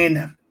 I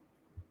mean,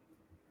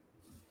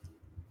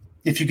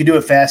 if you could do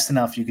it fast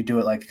enough, you could do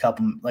it like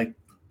a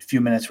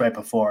few minutes right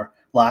before.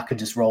 Lock could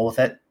just roll with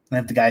it. And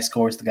if the guy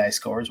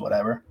scores,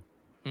 whatever.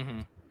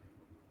 Mm-hmm.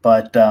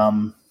 But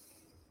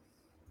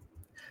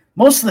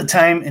most of the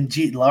time in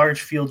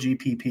large field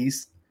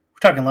GPPs, we're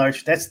talking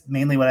large. That's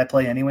mainly what I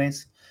play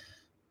anyways.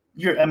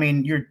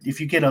 If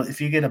you get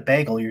a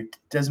bagel, it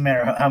doesn't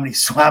matter how many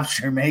swaps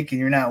you're making,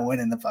 you're not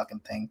winning the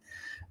fucking thing.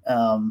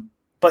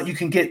 But you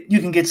can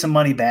get some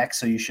money back,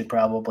 so you should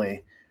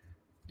probably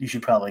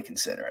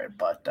consider it.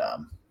 But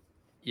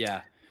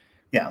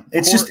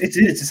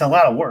it's a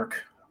lot of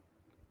work.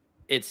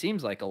 It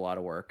seems like a lot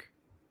of work.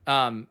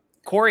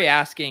 Corey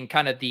asking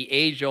kind of the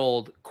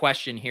age-old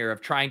question here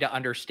of trying to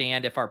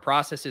understand if our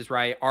process is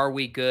right. Are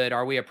we good?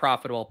 Are we a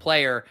profitable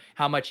player?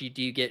 How much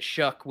do you get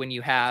shook when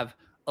you have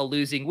a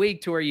losing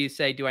week to where you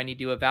say, do I need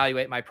to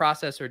evaluate my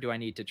process or do I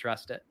need to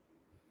trust it?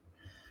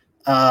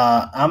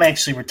 I'm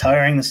actually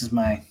retiring. This is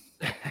my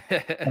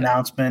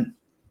announcement.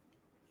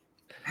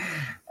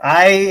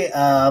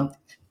 I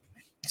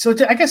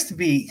guess to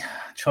be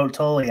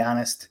totally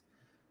honest,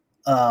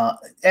 at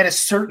a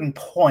certain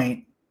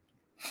point,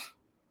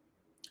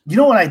 you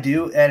know what I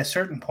do? At a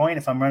certain point,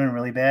 if I'm running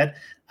really bad,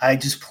 I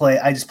just play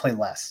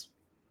less.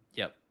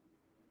 Yep.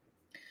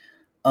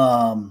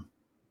 And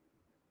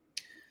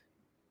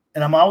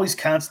I'm always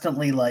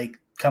constantly like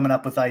coming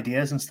up with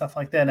ideas and stuff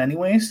like that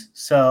anyways.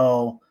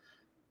 So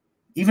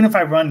even if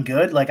I run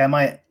good, like I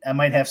might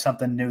have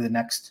something new the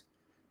next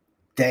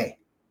day.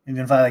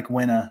 Even if I like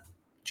win a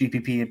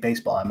GPP at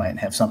baseball, I might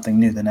have something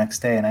new the next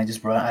day, and I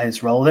just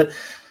rolled it.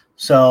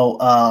 So,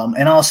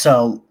 and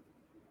also,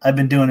 I've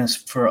been doing this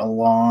for a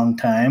long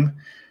time,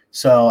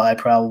 so I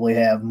probably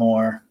have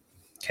more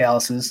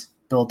calluses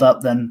built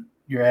up than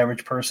your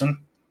average person.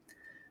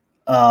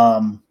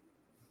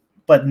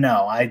 But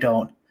no, I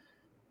don't.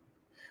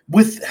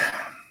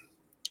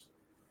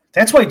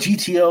 That's why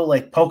GTO,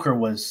 like poker,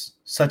 was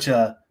such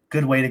a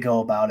good way to go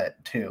about it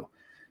too.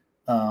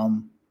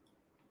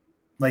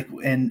 Like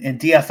in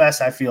DFS,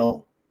 I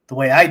feel the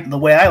way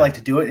I like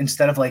to do it,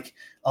 instead of like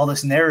all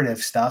this narrative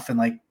stuff and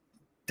like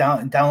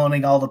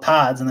downloading all the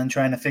pods and then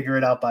trying to figure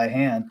it out by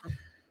hand.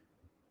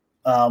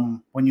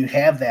 When you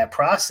have that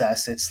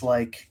process, it's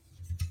like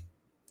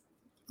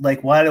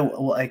why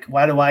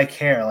do I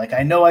care? Like,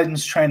 I know I'm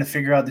just trying to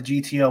figure out the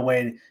GTO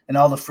way and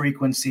all the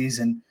frequencies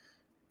and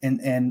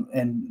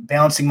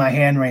balancing my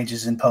hand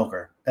ranges in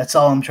poker. That's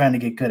all I'm trying to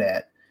get good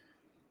at.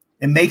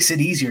 It makes it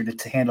easier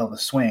to handle the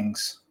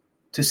swings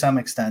to some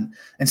extent,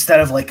 instead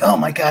of like, oh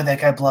my God,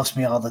 that guy bluffs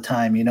me all the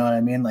time. You know what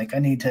I mean? Like, I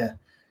need to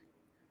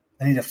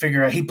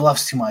figure out, he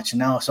bluffs too much, and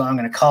now so I'm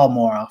going to call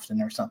more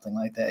often or something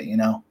like that. You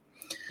know?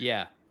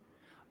 Yeah.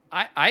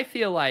 I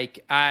feel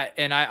like I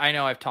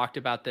know I've talked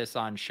about this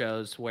on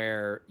shows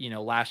where,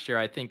 last year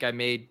I think I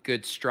made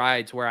good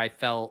strides where I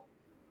felt,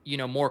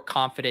 more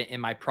confident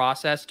in my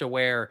process, to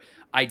where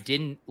I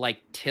didn't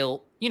like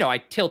tilt, I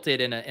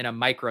tilted in a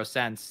micro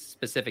sense,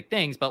 specific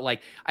things, but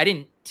like I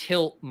didn't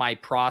tilt my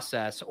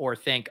process or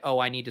think, oh,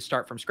 I need to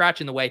start from scratch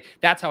in the way.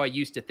 That's how I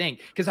used to think,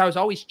 because I was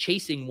always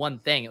chasing one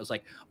thing. It was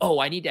like, oh,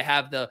 I need to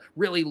have the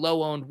really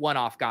low owned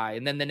one-off guy.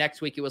 And then the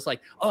next week it was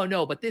like, oh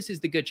no, but this is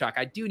the good chalk.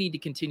 I do need to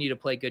continue to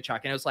play good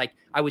chalk. And it was like,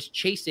 I was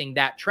chasing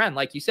that trend.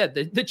 Like you said,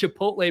 the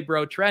Chipotle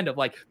bro trend of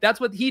like,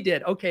 that's what he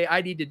did. Okay, I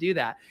need to do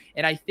that.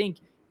 And I think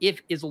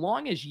as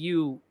long as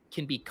you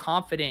can be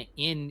confident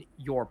in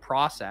your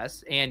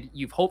process and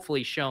you've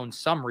hopefully shown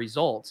some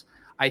results,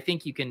 I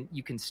think you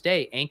can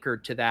stay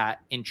anchored to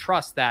that and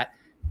trust that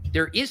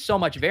there is so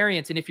much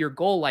variance. And if your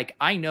goal, like,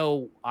 I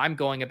know I'm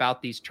going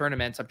about these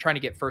tournaments, I'm trying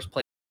to get first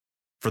place.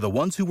 For the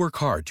ones who work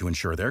hard to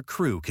ensure their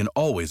crew can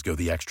always go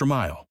the extra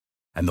mile,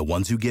 and the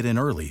ones who get in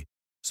early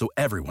so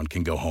everyone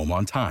can go home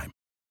on time,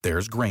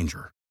 there's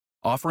Grainger,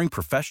 offering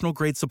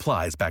professional-grade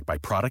supplies backed by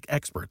product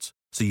experts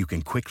so you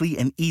can quickly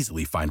and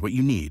easily find what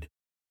you need.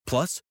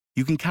 Plus,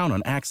 you can count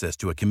on access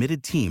to a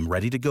committed team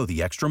ready to go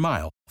the extra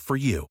mile for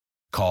you.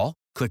 Call,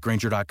 click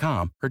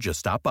Grainger.com, or just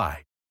stop by.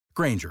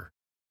 Grainger,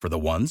 for the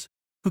ones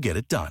who get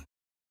it done.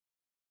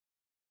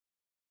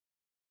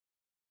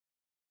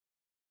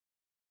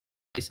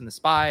 In the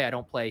SPY, I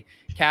don't play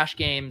cash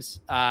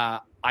games.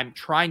 I'm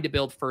trying to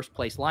build first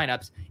place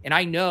lineups, and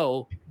I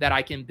know that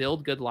I can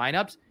build good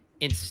lineups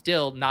and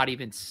still not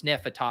even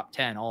sniff a top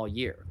 10 all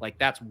year. Like,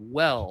 that's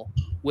well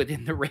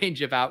within the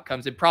range of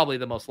outcomes and probably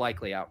the most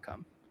likely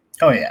outcome.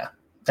 Oh yeah,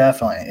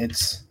 definitely.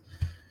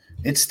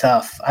 It's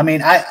tough. I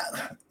mean,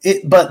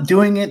 but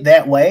doing it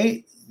that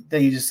way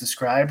that you just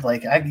described,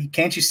 like,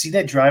 can't you see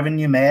that driving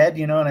you mad?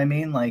 You know what I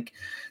mean? Like,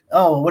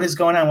 oh, what is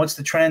going on? What's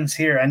the trends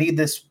here? I need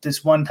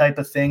this one type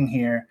of thing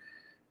here.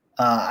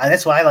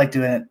 That's why I like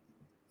doing it.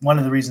 One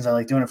of the reasons I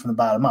like doing it from the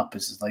bottom up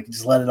is like,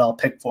 just let it all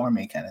pick for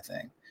me kind of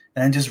thing,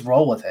 and then just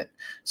roll with it.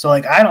 So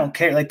like, I don't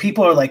care. Like,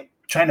 people are like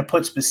trying to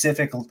put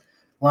specific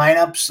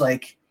lineups.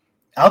 Like,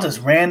 I'll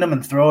just random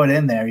and throw it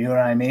in there. You know what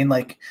I mean?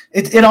 Like,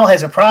 it all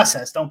has a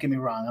process. Don't get me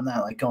wrong. I'm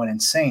not like going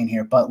insane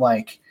here, but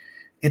like,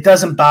 it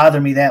doesn't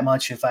bother me that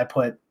much if I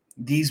put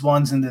these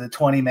ones into the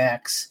 20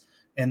 max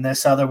and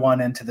this other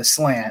one into the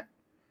slant,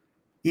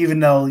 even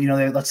though,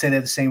 let's say they're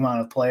the same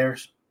amount of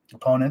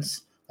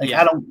opponents. Like,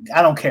 yeah.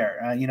 I don't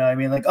care. You know what I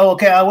mean? Like, oh,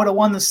 okay, I would have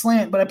won the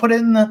slant, but I put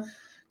it in the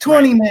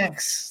 20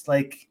 max.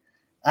 Like,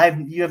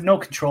 you have no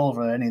control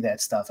over any of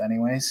that stuff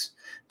anyways.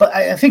 But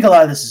I think a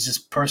lot of this is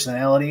just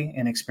personality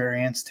and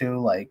experience too.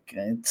 Like,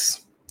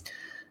 it's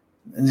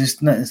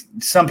just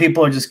some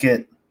people just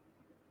get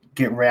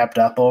wrapped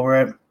up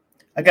over it.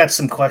 I got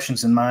some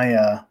questions in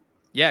my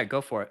yeah, go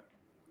for it.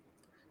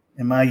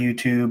 In my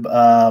YouTube,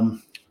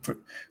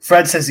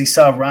 Fred says he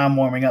saw Rom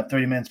warming up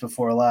 30 minutes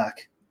before lock.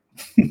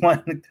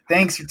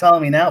 Thanks for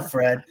telling me now,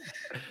 Fred.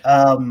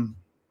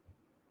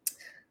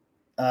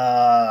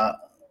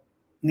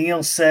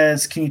 Neil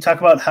says, can you talk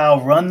about how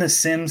Run the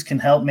Sims can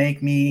help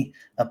make me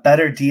a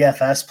better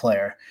DFS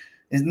player?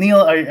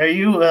 Neil, are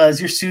you is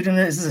your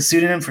pseudonym? Is this a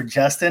pseudonym for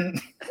Justin?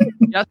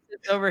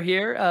 Justin's over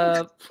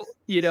here,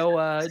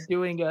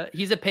 doing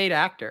he's a paid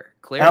actor.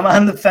 Clearly. I'm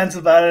on the fence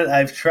about it.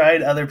 I've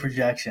tried other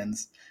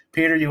projections.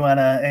 Peter, you want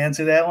to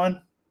answer that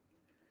one?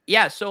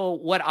 Yeah. So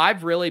what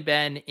I've really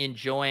been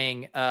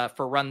enjoying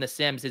for Run the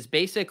Sims is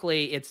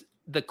basically it's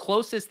the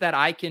closest that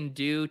I can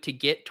do to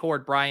get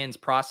toward Brian's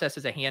process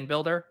as a hand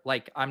builder.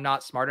 Like, I'm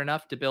not smart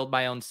enough to build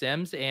my own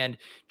Sims, and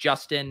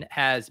Justin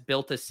has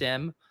built a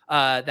Sim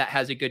that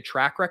has a good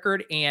track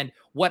record. And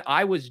what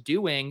I was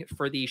doing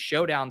for these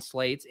showdown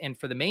slates and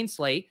for the main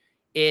slate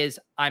is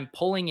I'm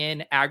pulling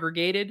in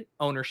aggregated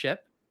ownership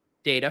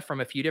data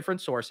from a few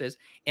different sources,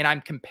 and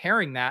I'm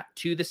comparing that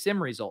to the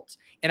Sim results.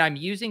 And I'm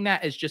using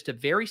that as just a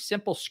very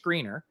simple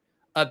screener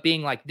of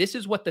being like, this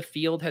is what the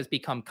field has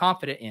become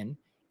confident in.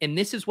 And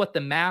this is what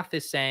the math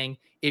is saying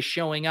is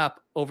showing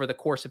up over the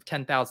course of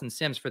 10,000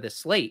 sims for this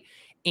slate.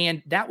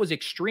 And that was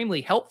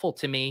extremely helpful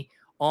to me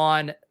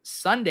on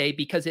Sunday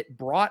because it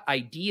brought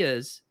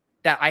ideas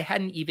that I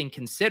hadn't even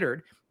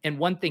considered. And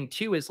one thing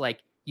too is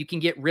like, you can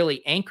get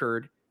really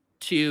anchored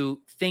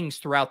to things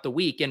throughout the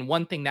week. And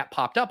one thing that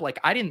popped up, like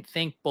I didn't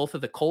think both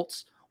of the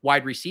Colts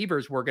wide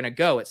receivers were going to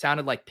go. It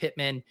sounded like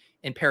Pittman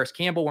and Paris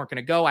Campbell weren't going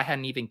to go. I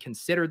hadn't even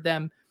considered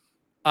them.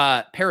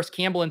 Paris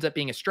Campbell ends up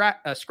being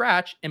a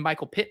scratch and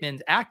Michael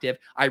Pittman's active.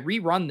 I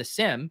rerun the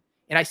sim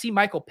and I see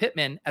Michael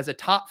Pittman as a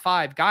top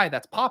 5 guy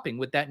that's popping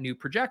with that new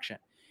projection.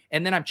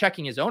 And then I'm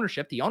checking his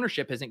ownership. The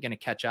ownership isn't going to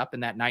catch up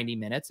in that 90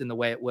 minutes in the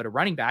way it would a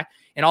running back.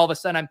 And all of a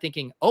sudden I'm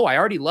thinking, oh, I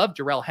already love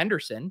Darrell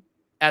Henderson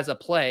as a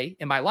play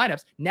in my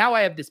lineups. Now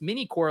I have this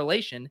mini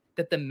correlation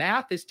that the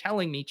math is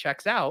telling me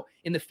checks out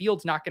and the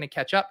field's not going to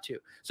catch up to.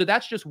 So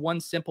that's just one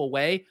simple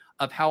way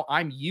of how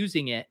I'm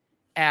using it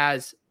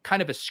as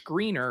kind of a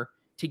screener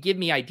to give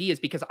me ideas,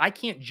 because I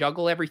can't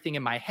juggle everything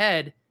in my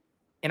head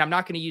and I'm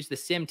not going to use the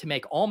sim to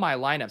make all my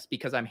lineups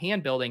because I'm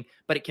hand building,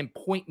 but it can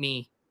point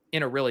me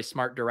in a really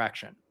smart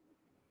direction.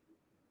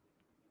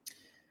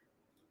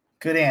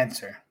 Good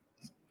answer.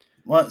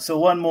 So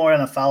one more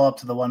and a follow-up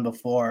to the one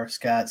before.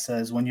 Scott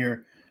says, when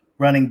you're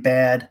running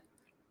bad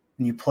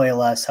and you play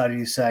less, how do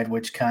you decide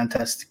which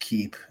contest to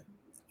keep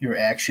your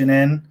action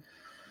in?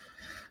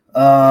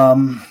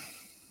 I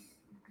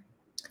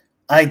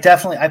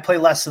play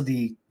less of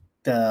the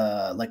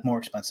like more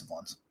expensive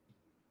ones.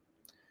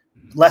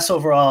 Less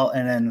overall,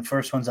 and then the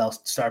first ones I'll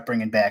start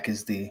bringing back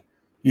is the,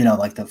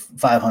 like the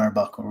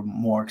 $500 or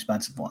more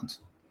expensive ones.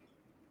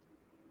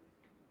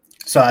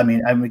 So,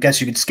 I guess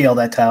you could scale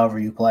that to however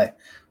you play.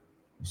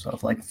 So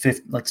if like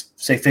let's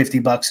say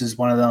 $50 is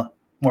one of the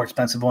more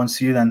expensive ones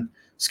to you, then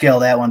scale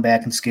that one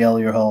back and scale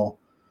your whole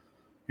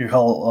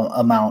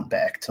amount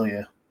back till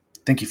you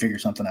think you figure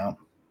something out.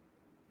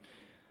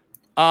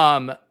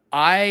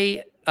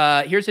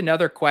 Here's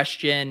another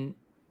question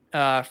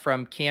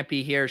from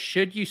Campy here.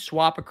 Should you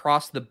swap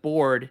across the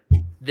board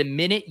the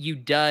minute you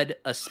dud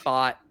a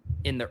spot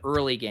in the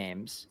early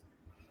games?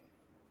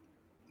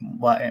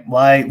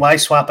 Why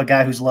swap a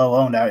guy who's low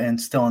owned out and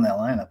still in that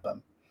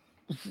lineup?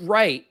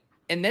 Right.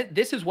 And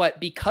this is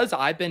because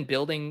I've been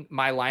building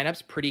my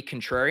lineups pretty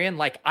contrarian,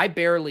 like I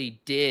barely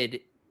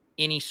did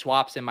any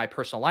swaps in my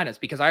personal lineups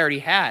because I already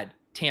had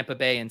Tampa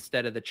Bay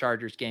instead of the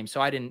Chargers game.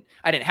 So I didn't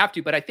have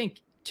to, but I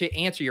think to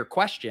answer your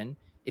question,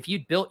 if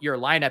you'd built your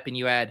lineup and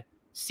you had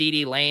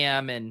CeeDee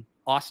Lamb and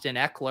Austin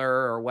Eckler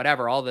or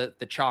whatever, all the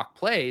chalk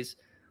plays,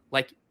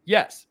 like,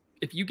 yes,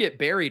 if you get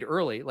buried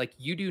early, like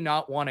you do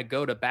not want to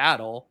go to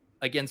battle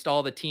against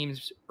all the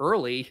teams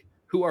early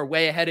who are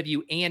way ahead of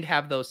you and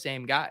have those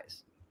same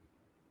guys.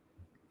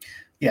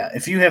 Yeah,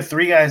 if you have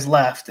 3 guys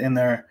left and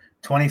they're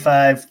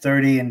 25,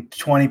 30, and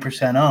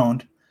 20%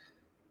 owned,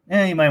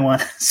 you might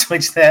want to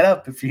switch that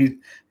up if you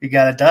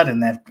got a dud in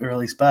that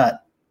early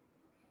spot.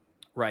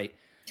 Right.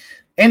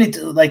 And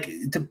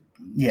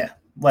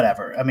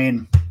whatever.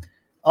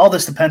 All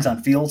this depends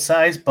on field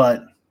size,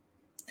 but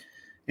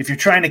if you're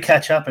trying to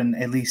catch up and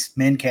at least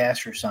min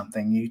cash or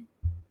something,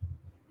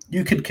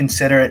 you could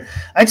consider it.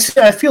 I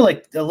feel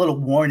like a little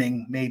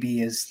warning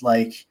maybe is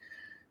like,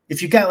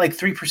 if you got like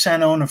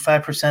 3% owned or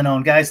 5%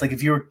 owned guys, like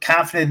if you're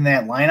confident in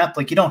that lineup,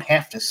 like you don't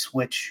have to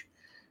switch,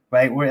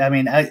 right?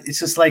 It's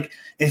just like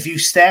if you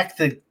stack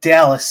the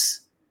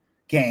Dallas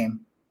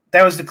game,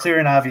 that was the clear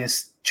and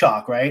obvious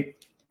chalk, right?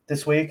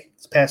 This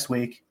past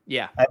week.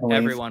 Yeah,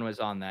 everyone was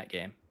on that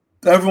game.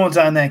 Everyone's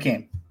on that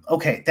game.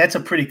 Okay, that's a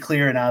pretty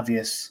clear and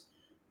obvious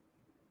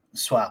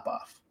swap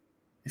off.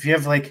 If you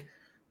have like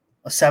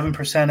a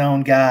 7%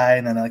 owned guy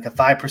and then like a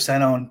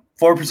 5% owned,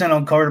 4%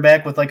 owned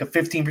quarterback with like a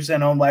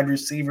 15% owned wide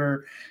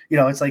receiver,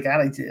 it's like,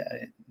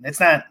 it's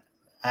not,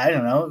 I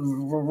don't know,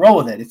 roll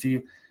with it.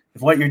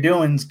 If what you're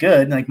doing is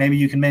good, like maybe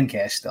you can min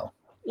cash still.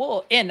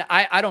 Well, and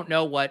I don't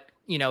know what,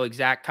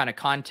 exact kind of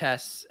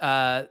contests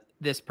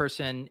this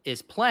person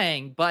is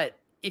playing, but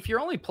if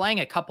you're only playing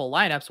a couple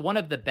lineups, one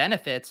of the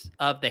benefits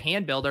of the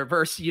hand builder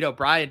versus,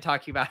 Brian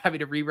talking about having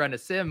to rerun a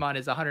sim on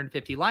his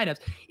 150 lineups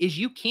is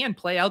you can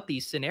play out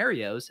these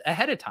scenarios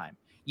ahead of time.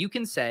 You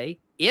can say,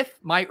 if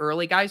my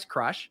early guys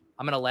crush,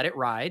 I'm going to let it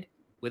ride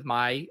with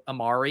my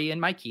Amari and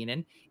my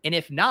Keenan. And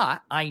if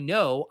not, I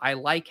know I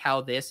like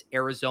how this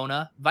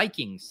Arizona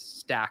Vikings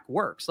stack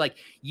works. Like,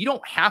 you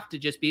don't have to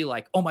just be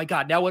like, oh my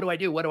God, now what do I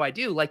do? What do I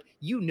do? Like,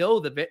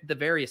 the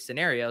various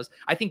scenarios.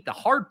 I think the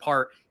hard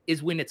part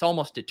is when it's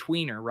almost a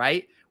tweener,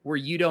 right? Where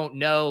you don't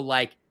know,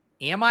 like,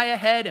 am I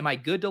ahead? Am I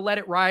good to let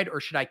it ride? Or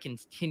should I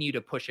continue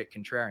to push it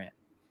contrarian?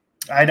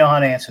 I know how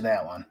to answer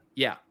that one.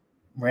 Yeah.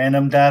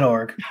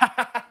 Random.org.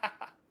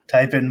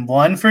 Type in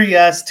 1 for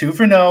yes, 2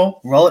 for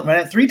no, run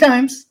it 3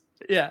 times.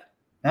 Yeah.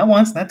 Not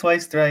once, not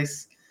twice,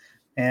 thrice.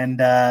 And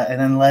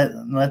then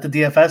let the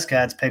DFS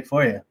gods pick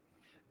for you.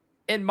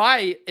 And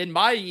my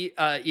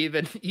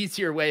even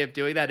easier way of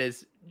doing that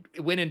is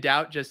when in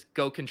doubt, just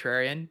go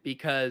contrarian,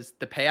 because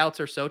the payouts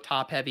are so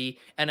top heavy.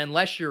 And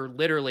unless you're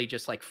literally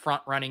just like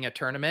front running a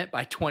tournament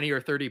by 20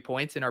 or 30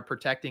 points and are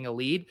protecting a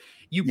lead,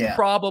 you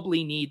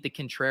probably need the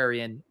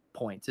contrarian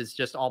points. It's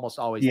just almost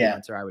always the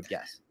answer, I would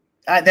guess.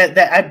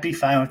 I'd be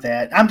fine with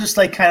that. I'm just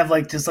like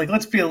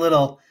let's be a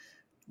little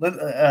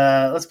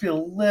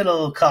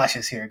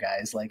cautious here,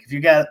 guys. Like if you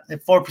got a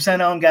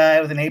 4% owned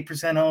guy with an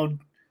 8% owned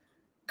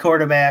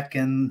quarterback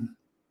and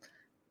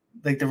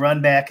like the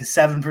run back is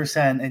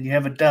 7% and you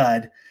have a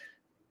dud,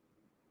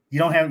 you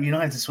don't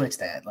have to switch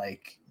that.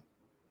 Like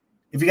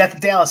if you got the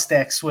Dallas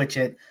stack, switch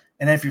it.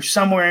 And then if you're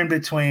somewhere in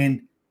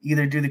between,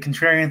 either do the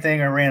contrarian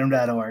thing or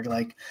random.org.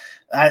 Like,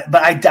 but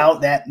I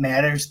doubt that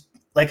matters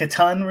like a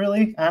ton,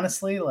 really,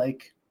 honestly.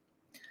 Like,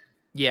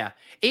 yeah.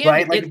 And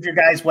right? Like if your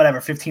guy's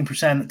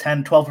 15%,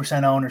 10,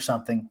 12% own or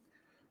something.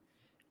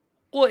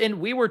 Well, and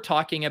we were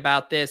talking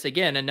about this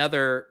again,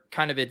 another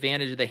kind of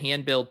advantage of the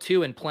hand build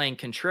too, and playing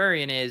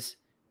contrarian is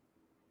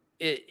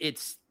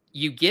it's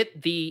you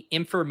get the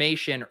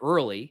information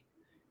early.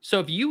 So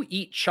if you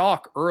eat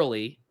chalk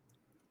early,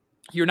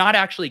 you're not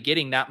actually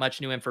getting that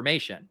much new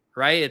information,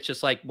 right? It's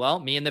just like, well,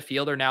 me and the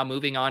field are now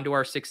moving on to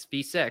our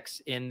 6v6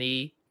 in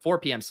the 4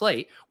 p.m.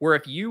 slate, where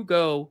if you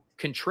go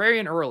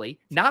contrarian early,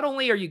 not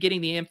only are you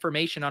getting the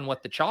information on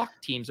what the chalk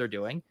teams are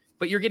doing,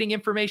 but you're getting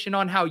information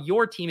on how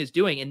your team is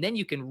doing. And then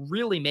you can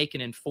really make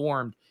an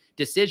informed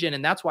decision.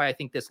 And that's why I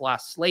think this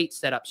last slate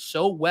set up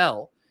so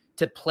well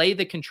to play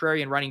the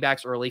contrarian running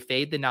backs early,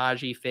 fade the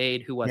Najee,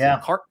 fade who was it?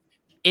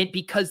 And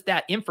because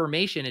that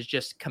information is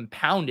just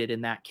compounded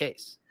in that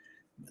case.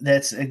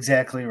 That's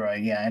exactly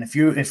right. Yeah. And if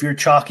you're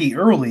chalky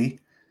early,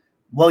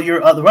 well,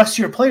 the rest of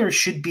your players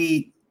should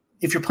be,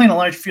 if you're playing a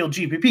large field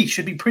GPP,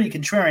 should be pretty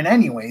contrarian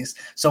anyways.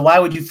 So why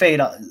would you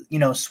fade,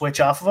 switch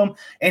off of them?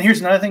 And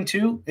here's another thing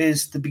too,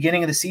 is the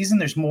beginning of the season,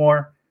 there's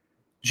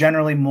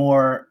generally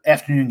more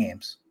afternoon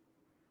games,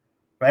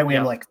 right? We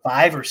have like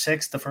 5 or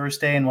 6 the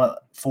first day and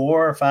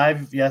 4 or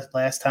 5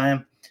 last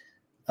time.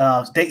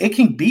 It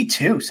can be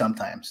 2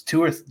 sometimes,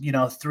 2 or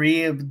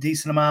 3, a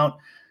decent amount,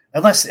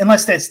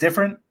 unless that's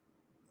different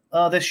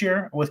this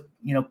year with,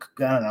 I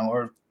don't know,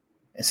 or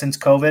since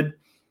COVID.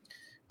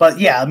 But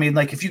yeah, I mean,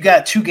 like if you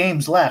got 2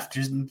 games left,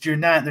 there's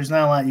not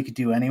a lot you could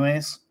do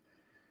anyways.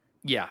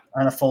 Yeah.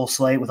 On a full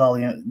slate with all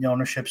the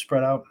ownership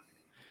spread out.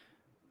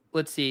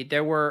 Let's see.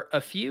 There were a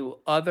few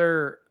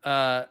other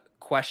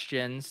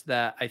questions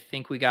that I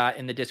think we got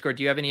in the Discord.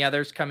 Do you have any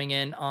others coming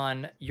in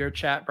on your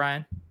chat,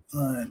 Brian?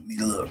 Let me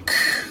look.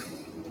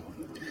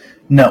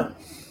 No.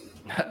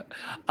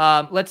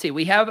 Let's see.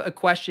 We have a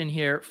question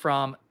here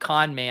from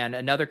Conman,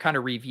 another kind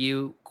of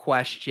review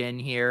question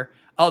here.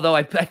 Although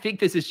I think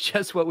this is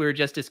just what we were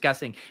just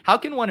discussing. How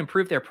can one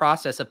improve their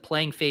process of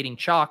playing fading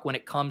chalk when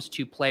it comes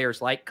to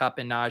players like Kupp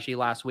and Najee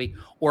last week,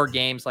 or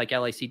games like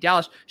LAC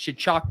Dallas? Should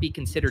chalk be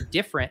considered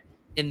different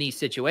in these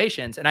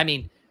situations? And I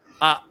mean,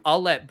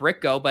 I'll let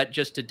Brick go, but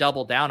just to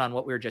double down on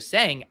what we were just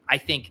saying, I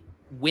think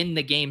when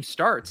the game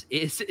starts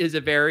is a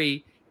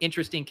very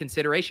interesting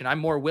consideration. I'm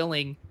more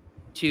willing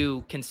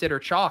to consider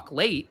chalk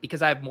late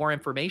because I have more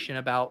information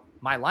about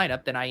my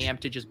lineup than I am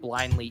to just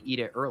blindly eat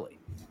it early.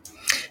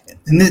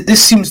 And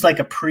this seems like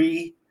a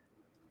pre-lock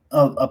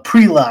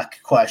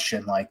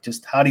question, like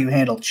just how do you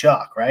handle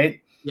chalk, right?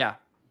 Yeah.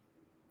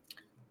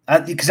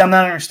 Because I'm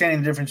not understanding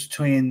the difference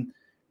between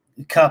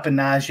Kupp and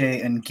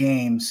Najee and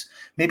games.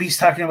 Maybe he's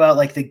talking about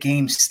like the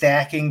game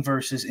stacking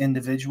versus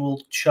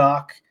individual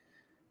chalk,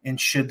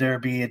 and should there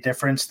be a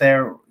difference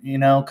there?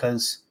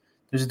 Because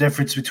there's a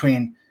difference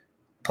between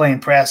playing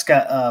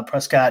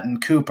Prescott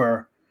and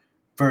Cooper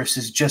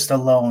versus just a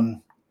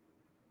lone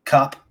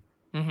Kupp.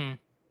 Mm-hmm.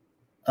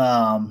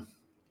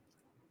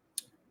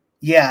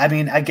 Yeah,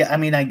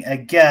 I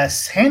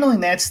guess handling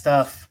that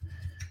stuff,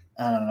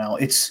 I don't know.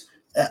 It's,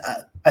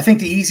 I think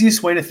the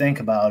easiest way to think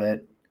about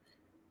it,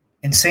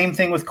 and same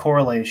thing with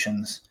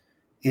correlations,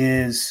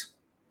 is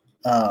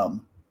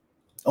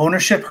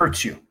ownership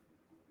hurts you.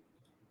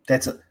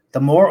 The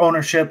more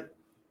ownership,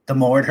 the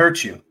more it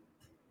hurts you.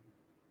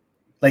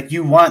 Like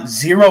you want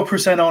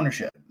 0%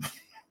 ownership,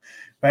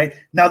 right?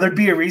 Now there'd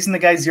be a reason the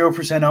guy's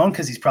 0% owned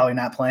because he's probably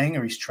not playing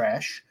or he's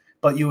trash.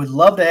 But you would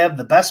love to have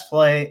the best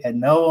play at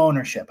no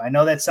ownership. I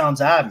know that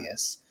sounds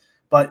obvious,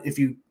 but if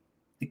you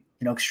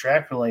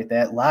extrapolate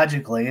that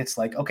logically, it's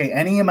like, okay,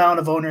 any amount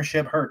of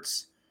ownership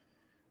hurts.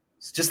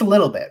 It's just a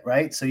little bit,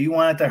 right? So you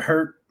want it to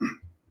hurt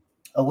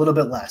a little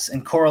bit less.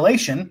 And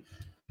correlation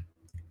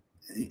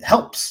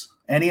helps.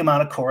 Any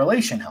amount of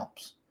correlation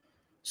helps.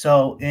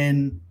 So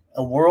in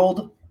a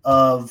world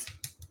of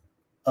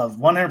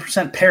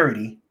 100%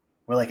 parity,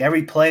 where like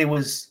every play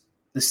was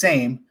the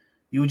same,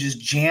 you would just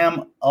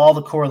jam all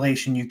the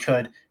correlation you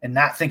could and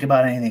not think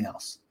about anything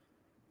else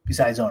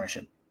besides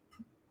ownership,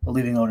 but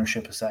leaving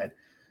ownership aside.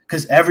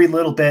 Because every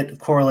little bit of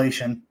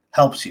correlation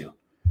helps you.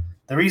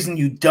 The reason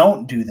you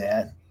don't do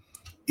that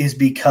is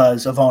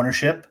because of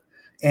ownership,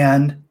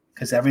 and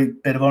because every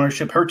bit of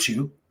ownership hurts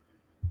you,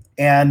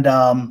 and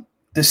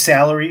the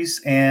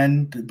salaries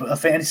and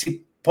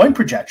fantasy point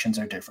projections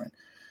are different.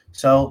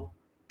 So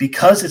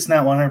because it's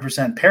not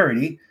 100%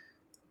 parity,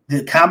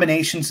 the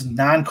combinations of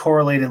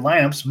non-correlated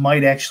lineups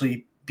might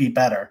actually be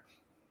better.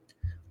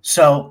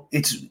 So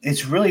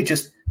it's really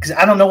just because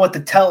I don't know what to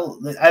tell.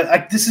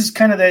 This is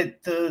kind of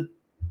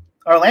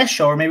our last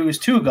show, or maybe it was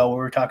 2 ago, where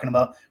we were talking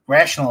about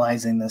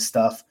rationalizing this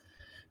stuff.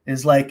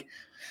 Is like,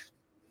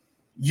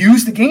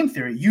 use the game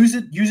theory, use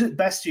it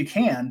best you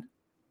can,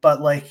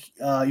 but like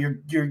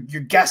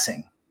you're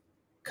guessing,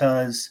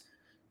 because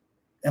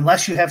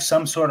unless you have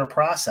some sort of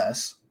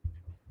process,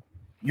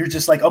 you're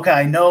just like, okay,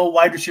 I know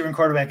wide receiver and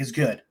quarterback is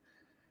good.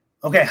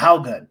 Okay, how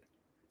good?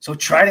 So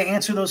try to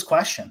answer those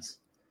questions.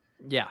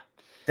 Yeah.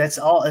 That's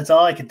all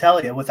I can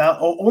tell you without,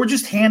 or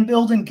just hand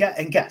build and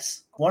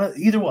guess.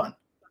 Either one.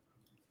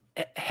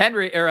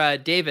 Henry or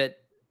David,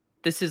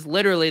 this is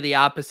literally the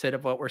opposite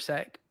of what we're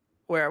saying.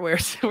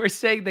 We're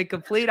saying the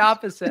complete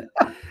opposite.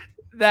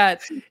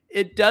 That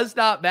it does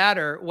not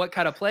matter what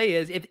kind of play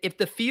is. If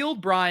the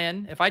field,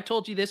 Brian, if I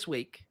told you this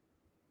week,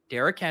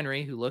 Derrick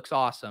Henry, who looks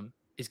awesome,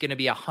 is going to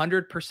be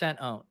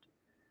 100% owned,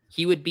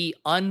 he would be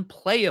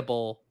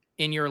unplayable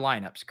in your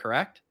lineups,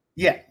 correct?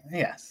 Yeah.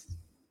 Yes.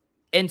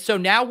 And so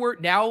now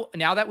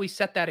now that we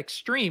set that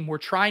extreme, we're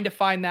trying to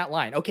find that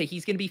line. Okay,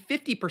 he's going to be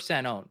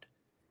 50% owned.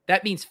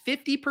 That means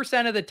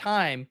 50% of the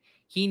time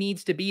he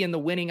needs to be in the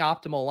winning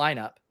optimal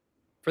lineup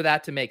for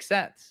that to make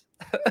sense.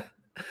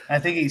 I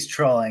think he's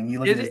trolling. You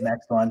look at his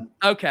next one.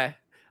 Okay.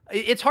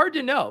 It's hard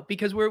to know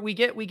because we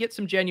get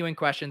some genuine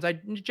questions. I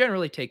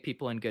generally take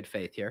people in good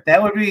faith here.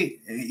 That would be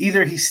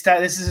either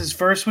this is his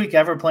first week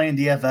ever playing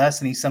DFS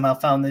and he somehow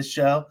found this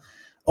show,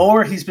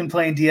 or he's been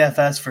playing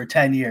DFS for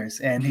 10 years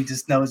and he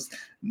just knows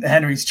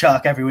Henry's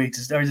chalk every week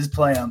or just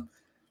play him.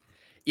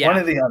 Yeah. One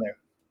or the other.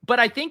 But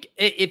I think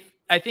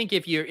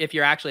if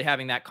you're actually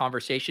having that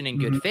conversation in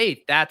good faith,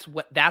 that's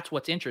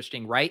what's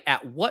interesting, right?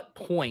 At what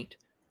point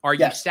are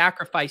you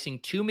sacrificing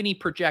too many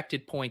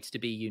projected points to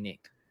be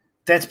unique?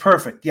 That's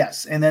perfect.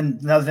 Yes. And then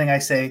another thing I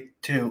say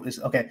too is,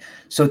 okay,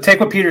 so take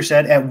what Peter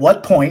said. At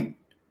what point?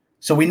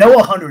 So we know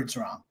 100's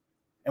wrong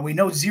and we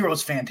know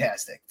 0's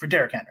fantastic for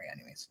Derrick Henry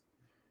anyways.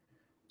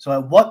 So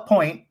at what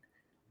point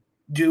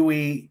do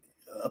we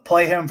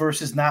play him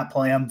versus not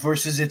play him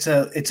versus it's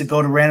a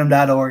go to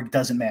random.org,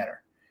 doesn't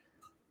matter.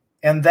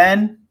 And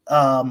then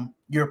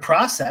your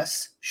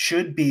process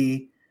should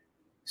be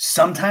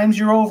sometimes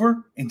you're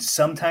over and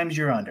sometimes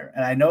you're under.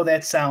 And I know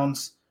that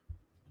sounds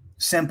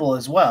simple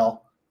as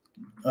well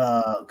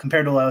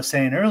compared to what I was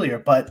saying earlier,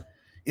 but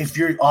if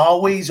you're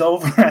always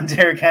over on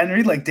Derrick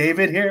Henry, like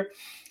David here,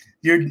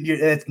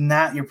 it's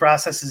not, your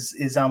process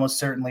is almost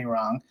certainly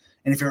wrong.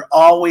 And if you're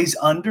always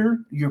under,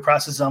 your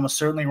process is almost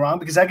certainly wrong,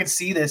 because I could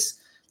see this,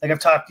 like I've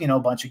talked, a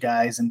bunch of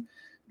guys, and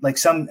like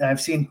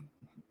I've seen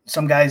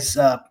some guys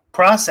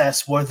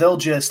process where they'll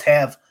just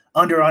have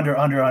under,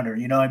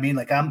 you know what I mean?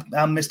 Like I'm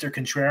Mr.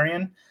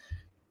 Contrarian,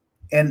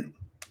 and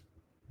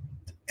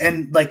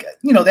like,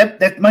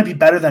 that might be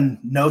better than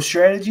no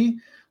strategy,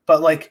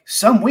 but like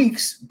some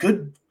weeks,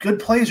 good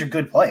plays are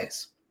good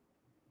plays.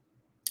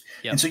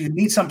 Yep. And so you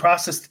need some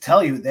process to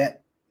tell you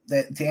that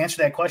to answer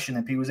that question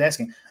that Pete was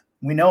asking.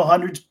 We know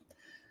 100's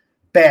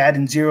bad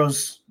and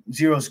zero's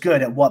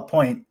good. At what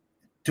point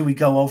do we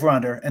go over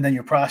under? And then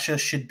your process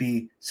should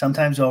be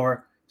sometimes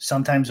over,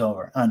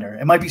 under.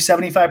 It might be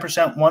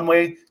 75% one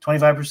way,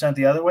 25%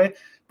 the other way,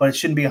 but it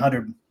shouldn't be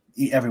 100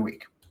 every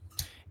week.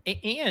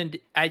 And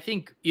I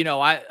think,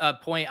 a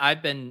point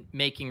I've been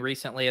making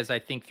recently as I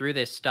think through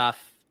this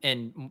stuff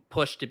and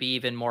push to be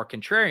even more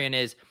contrarian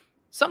is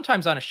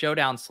sometimes on a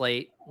showdown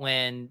slate,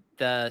 when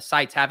the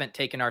sites haven't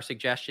taken our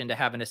suggestion to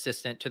have an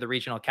assistant to the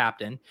regional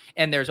captain,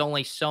 and there's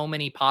only so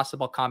many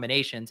possible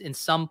combinations, and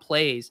some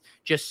plays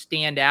just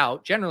stand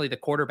out, generally the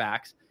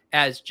quarterbacks,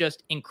 as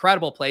just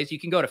incredible plays. You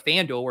can go to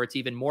FanDuel where it's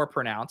even more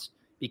pronounced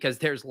because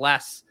there's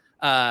less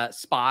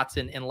spots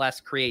and less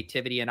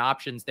creativity and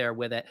options there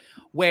with it,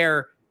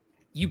 where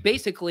you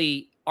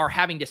basically are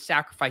having to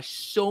sacrifice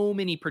so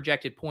many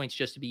projected points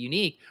just to be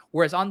unique.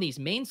 Whereas on these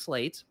main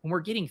slates, when we're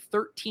getting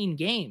 13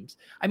 games,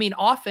 I mean,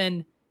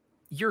 often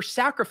you're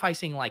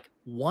sacrificing like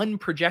one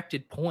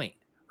projected point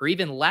or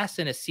even less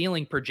in a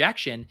ceiling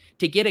projection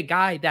to get a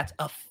guy that's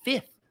a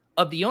fifth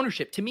of the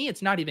ownership. To me,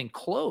 it's not even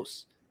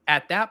close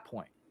at that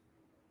point.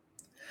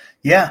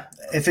 Yeah.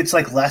 If it's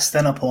like less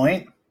than a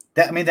point,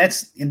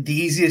 that's the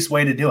easiest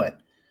way to do it.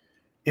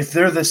 If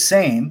they're the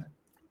same,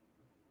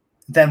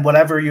 then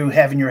whatever you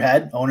have in your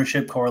head,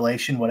 ownership,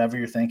 correlation, whatever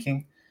you're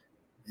thinking,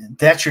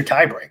 that's your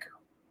tiebreaker.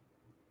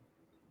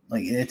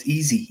 Like, it's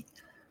easy.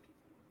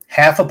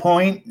 Half a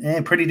point,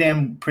 pretty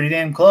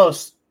damn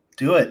close.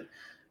 Do it.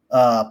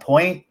 A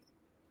point's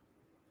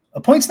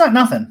not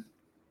nothing.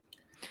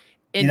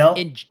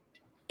 And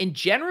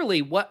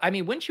generally,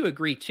 wouldn't you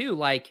agree too?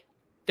 Like,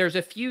 there's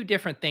a few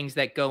different things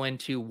that go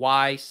into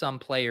why some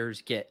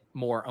players get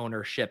more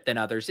ownership than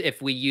others.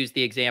 If we use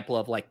the example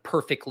of like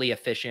perfectly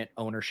efficient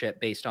ownership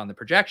based on the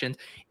projections,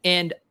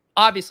 and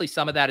obviously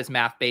some of that is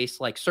math based,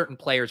 like certain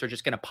players are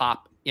just going to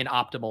pop in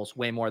optimals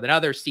way more than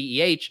others.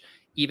 CEH,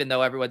 even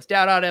though everyone's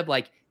down on him,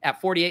 like at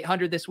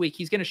 4,800 this week,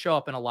 he's going to show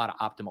up in a lot of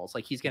optimals.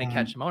 Like he's going to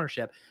catch some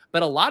ownership,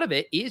 but a lot of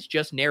it is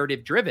just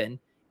narrative driven.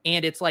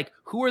 And it's like,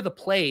 who are the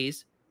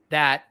plays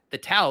that the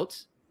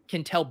touts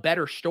can tell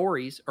better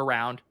stories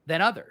around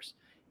than others?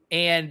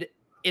 And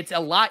it's a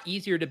lot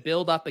easier to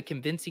build up a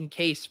convincing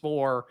case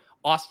for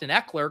Austin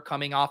Eckler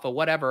coming off of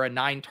whatever, a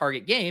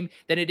 9-target game,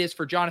 than it is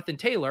for Jonathan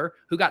Taylor,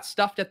 who got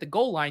stuffed at the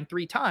goal line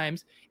 3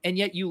 times. And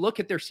yet you look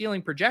at their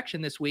ceiling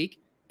projection this week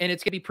and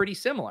it's going to be pretty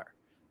similar.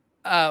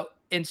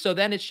 And so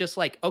then it's just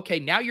like, okay,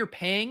 now you're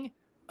paying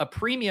a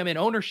premium in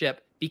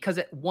ownership because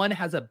one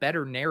has a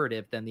better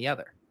narrative than the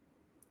other.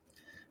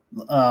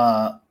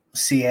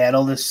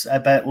 Seattle, this I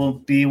bet will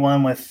be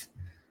one with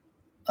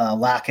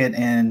Lockett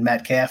and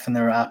Metcalf, and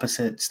their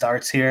opposite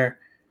starts here.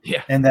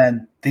 Yeah. And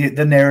then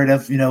the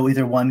narrative,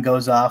 either one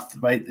goes off,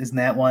 right? Isn't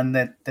that one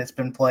that's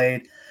been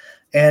played?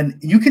 And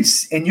you could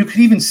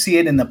even see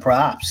it in the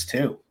props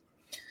too.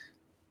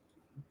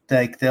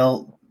 Like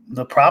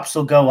the props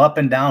will go up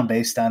and down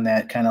based on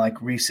that kind of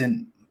like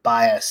recent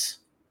bias.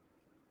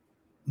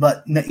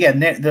 But yeah,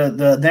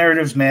 the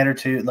narratives matter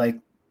too. Like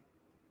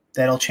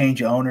that'll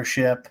change your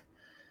ownership.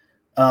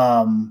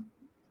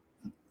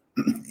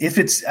 If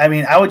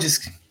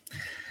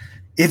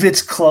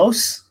it's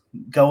close,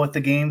 go with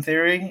the game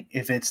theory.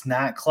 If it's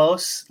not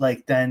close,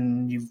 like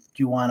then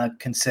you want to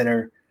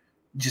consider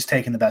just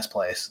taking the best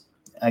plays,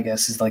 I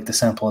guess is like the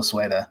simplest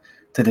way to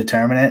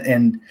determine it.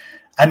 And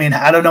I mean,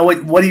 I don't know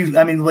what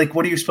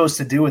are you supposed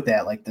to do with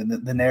that? Like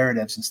the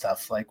narratives and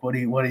stuff. Like what do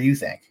you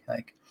think?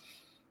 Like,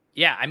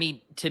 yeah, I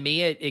mean, to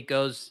me, it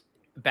goes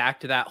back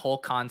to that whole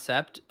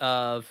concept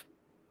of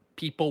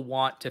people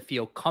want to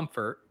feel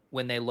comfort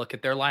when they look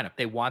at their lineup.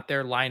 They want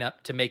their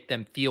lineup to make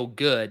them feel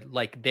good,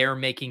 like they're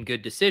making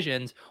good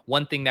decisions.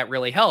 One thing that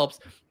really helps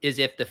is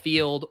if the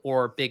field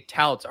or big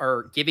touts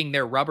are giving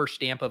their rubber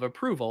stamp of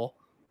approval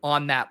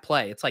on that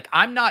play. It's like,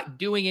 I'm not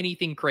doing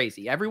anything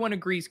crazy. Everyone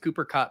agrees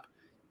Cooper Kupp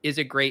is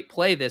a great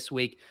play this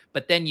week,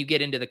 but then you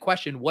get into the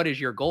question, what is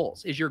your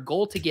goals? Is your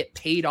goal to get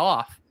paid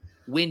off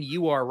when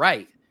you are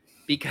right?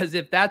 Because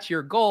if that's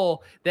your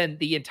goal, then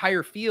the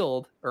entire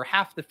field or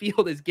half the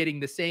field is getting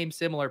the same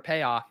similar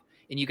payoff,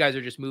 and you guys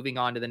are just moving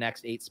on to the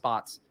next 8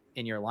 spots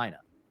in your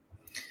lineup.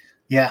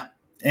 Yeah,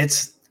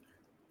 it's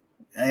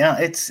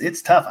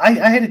tough. I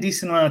had a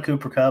decent amount of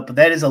Cooper Kupp, but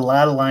that is a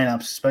lot of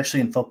lineups, especially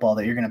in football,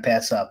 that you're going to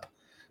pass up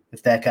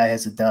if that guy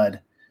has a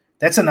dud.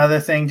 That's another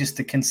thing just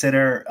to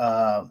consider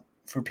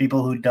for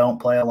people who don't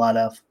play a lot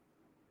of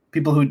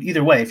people who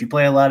either way, if you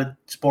play a lot of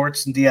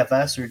sports and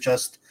DFS or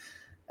just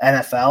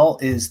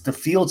NFL, is the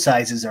field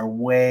sizes are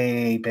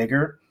way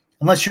bigger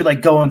unless you're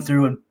like going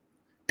through and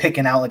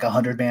picking out like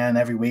 100-man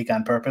every week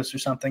on purpose or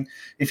something.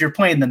 If you're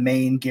playing the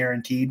main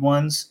guaranteed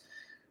ones,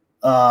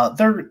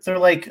 they're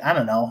like, I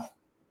don't know,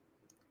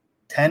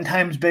 10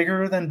 times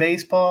bigger than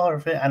baseball,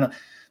 or I don't know.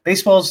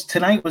 Baseball's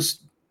tonight was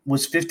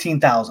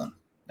 15,000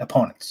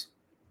 opponents.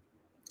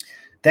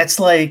 That's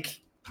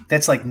like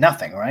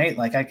nothing, right?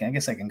 Like I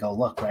guess I can go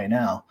look right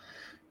now.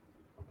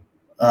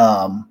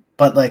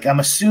 But like I'm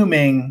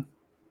assuming.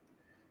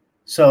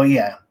 So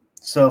yeah.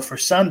 So for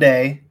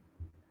Sunday,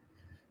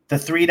 the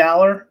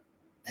 $3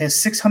 has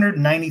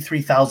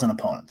 693,000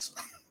 opponents.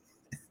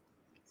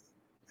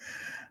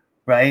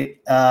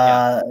 Right?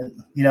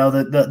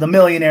 The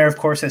millionaire, of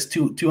course, has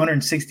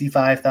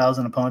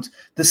 265,000 opponents.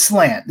 The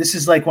slant, this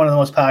is like one of the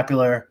most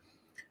popular,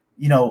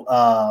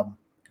 solid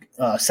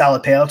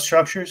payout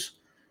structures,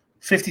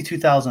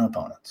 52,000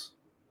 opponents.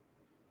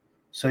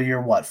 So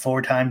you're what,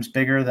 4 times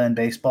bigger than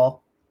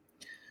baseball?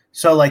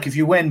 So like if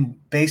you win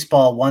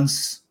baseball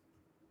once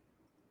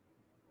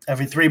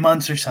every 3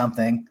 months or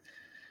something,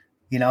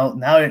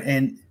 now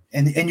and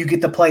you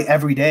get to play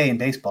every day in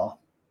baseball.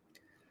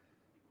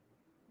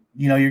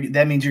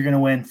 That means you're going to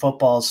win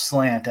football's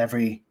slant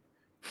every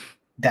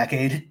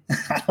decade.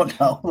 I don't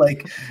know.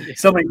 Like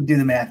somebody can do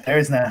the math there.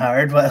 It's not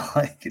hard, but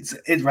like it's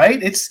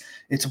right. It's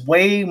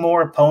way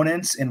more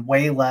opponents and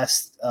way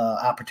less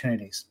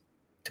opportunities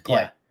to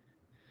play.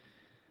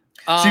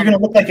 Yeah. So you're going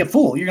to look like a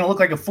fool. You're going to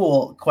look like a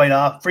fool quite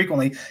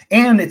frequently.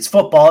 And it's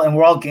football, and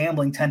we're all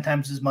gambling 10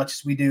 times as much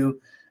as we do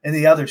in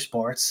the other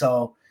sports.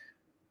 So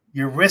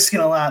you're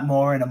risking a lot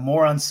more in a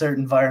more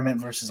uncertain environment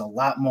versus a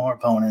lot more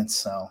opponents.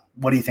 So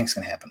what do you think is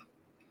going to happen?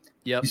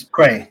 Yep. Just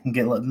pray and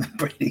get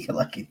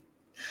lucky.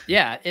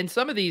 Yeah. And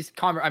some of these,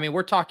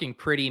 we're talking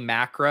pretty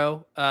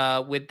macro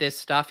with this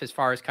stuff as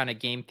far as kind of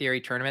game theory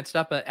tournament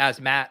stuff. But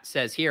as Matt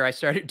says here, I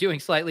started doing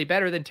slightly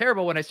better than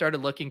terrible when I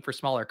started looking for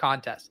smaller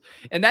contests.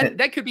 And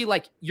that could be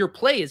like your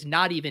play is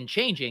not even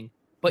changing,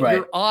 but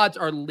your odds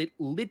are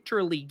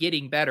literally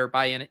getting better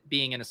by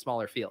being in a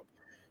smaller field.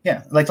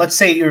 Yeah. Like let's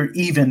say you're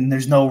even,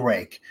 there's no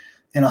rake.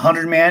 In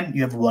 100-man,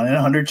 you have 1 in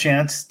 100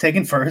 chance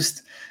taking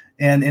first.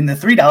 And in the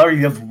 $3,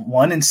 you have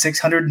 1 in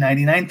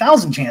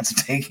 699,000 chance of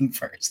taking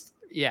first.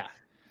 Yeah.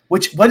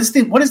 What is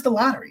the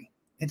lottery?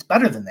 It's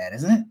better than that,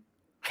 isn't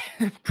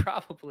it?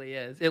 Probably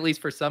is, at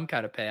least for some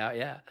kind of payout.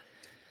 Yeah.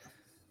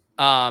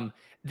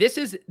 This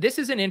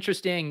is an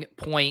interesting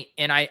point,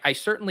 and I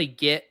certainly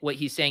get what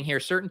he's saying here.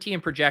 Certainty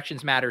and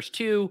projections matters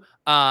too.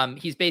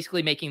 He's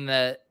basically making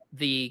the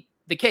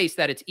the case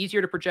that it's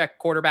easier to project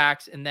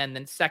quarterbacks, and then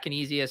the second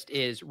easiest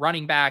is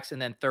running backs,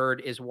 and then third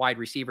is wide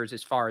receivers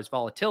as far as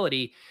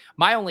volatility.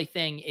 My only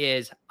thing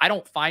is I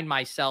don't find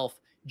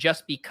myself,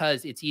 just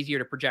because it's easier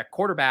to project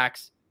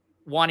quarterbacks,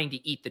 wanting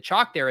to eat the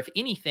chalk there. If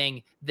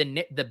anything,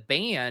 the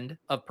band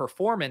of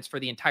performance for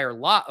the entire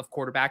lot of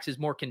quarterbacks is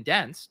more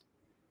condensed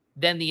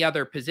than the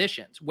other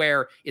positions,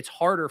 where it's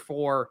harder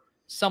for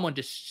someone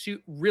to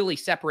really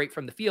separate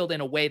from the field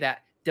in a way that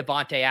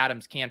Devontae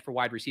Adams can for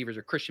wide receivers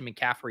or Christian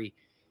McCaffrey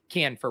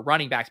can for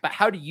running backs. But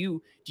how do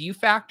you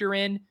factor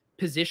in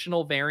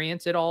positional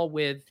variance at all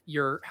with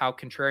how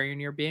contrarian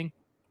you're being?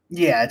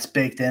 Yeah, it's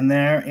baked in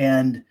there.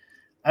 And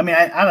I mean,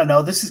 I don't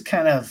know.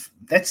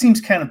 That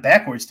seems kind of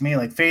backwards to me.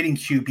 Like fading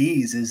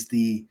QBs is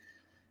the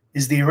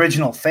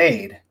original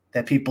fade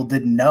that people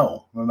didn't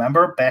know.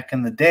 Remember back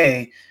in the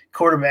day,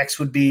 quarterbacks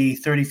would be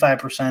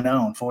 35%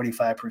 owned,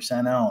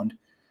 45% owned.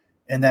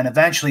 And then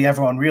eventually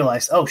everyone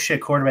realized, oh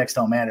shit, quarterbacks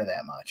don't matter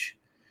that much.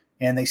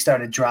 And they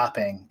started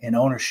dropping in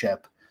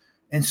ownership.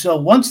 And so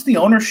once the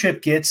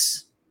ownership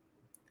gets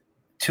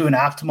to an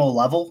optimal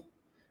level,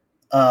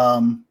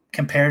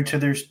 compared to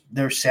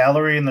their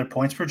salary and their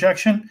points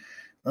projection,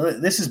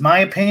 this is my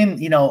opinion.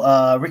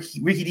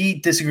 Ricky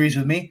D disagrees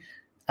with me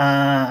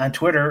on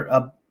Twitter.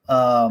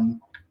 But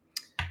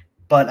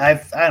I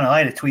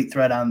had a tweet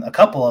thread on a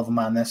couple of them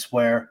on this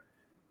where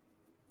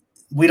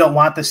we don't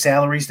want the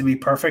salaries to be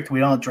perfect. We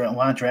don't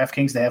want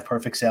DraftKings to have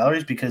perfect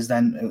salaries because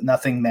then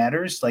nothing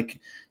matters. Like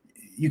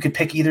you could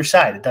pick either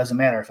side. It doesn't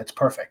matter if it's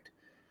perfect.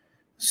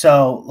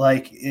 So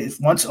like if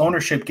once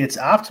ownership gets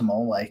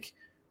optimal, like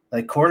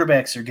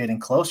quarterbacks are getting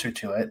closer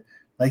to it,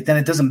 like then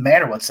it doesn't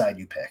matter what side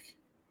you pick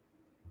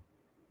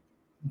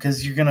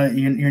because you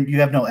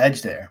have no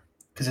edge there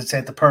because it's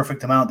at the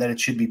perfect amount that it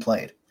should be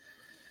played.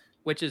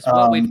 Which is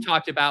what we've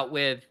talked about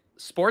with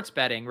sports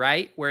betting,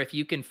 right? Where if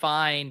you can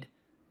find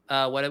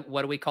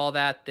what do we call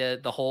that? The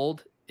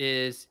hold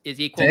is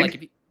equal VIG?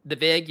 like the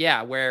VIG,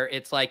 yeah, where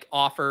it's like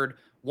offered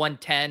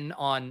 110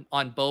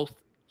 on both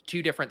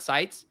two different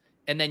sites.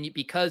 And then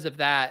because of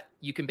that,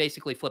 you can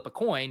basically flip a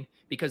coin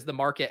because the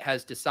market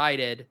has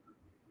decided,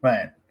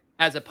 right?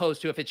 As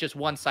opposed to if it's just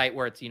one site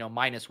where it's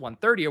minus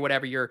 130 or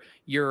whatever, you're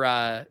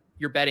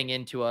betting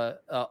into a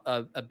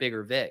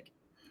bigger VIG,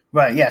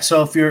 right? Yeah.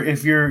 So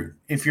if your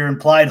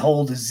implied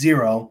hold is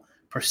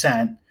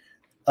 0%,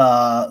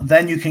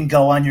 then you can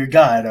go on your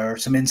gut or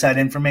some inside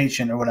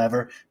information or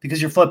whatever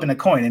because you're flipping a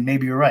coin and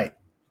maybe you're right.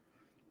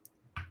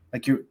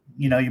 Like you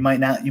might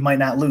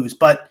not lose,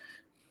 but.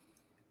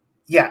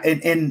 Yeah,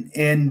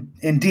 in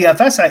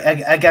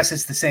DFS, I guess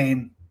it's the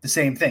same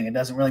thing. It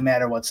doesn't really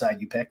matter what side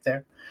you pick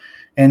there,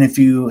 and if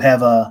you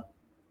have a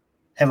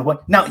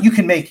now you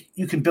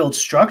can build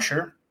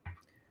structure,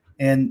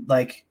 and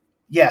like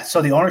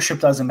so the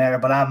ownership doesn't matter,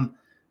 but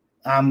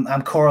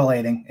I'm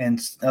correlating, and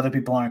other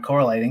people aren't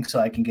correlating, so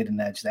I can get an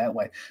edge that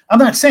way. I'm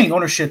not saying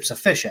ownership's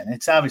efficient;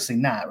 it's obviously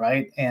not,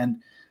 right?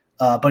 And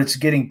but it's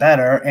getting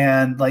better,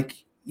 and like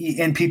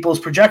in people's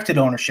projected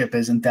ownership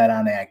isn't that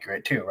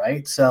inaccurate too,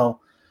 right? So.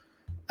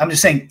 I'm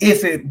just saying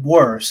if it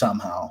were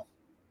somehow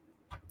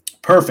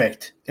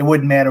perfect, it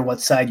wouldn't matter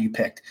what side you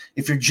picked.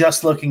 If you're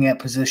just looking at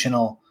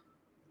positional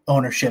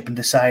ownership and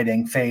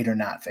deciding fade or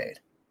not fade.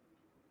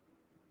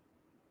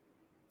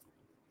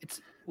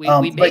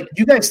 Like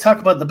you guys talk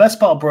about the Best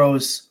Ball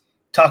Bros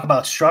talk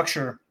about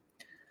structure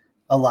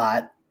a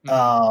lot.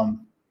 Mm-hmm.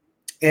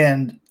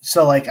 And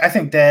so like, I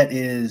think that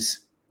is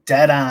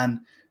dead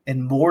on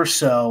and more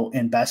so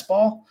in best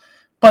ball,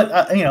 but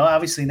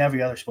obviously in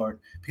every other sport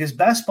because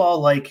best ball,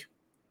 like,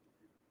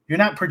 you're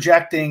not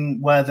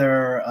projecting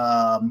whether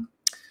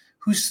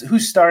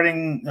who's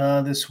starting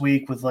this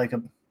week with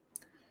a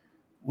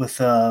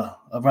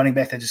running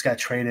back that just got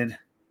traded.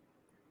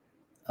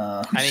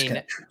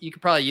 You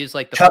could probably use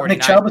like the Chubb,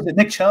 Nick Chubb. Was it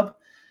Nick Chubb?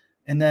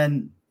 And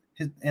then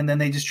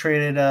they just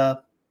traded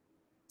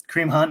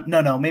Kareem Hunt.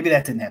 No, maybe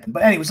that didn't happen.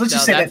 But anyways, let's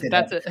just say that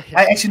didn't.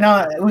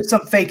 It was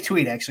some fake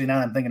tweet. Actually, now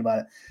that I'm thinking about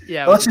it.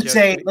 Yeah. But let's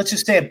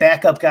just say a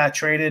backup got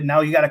traded. Now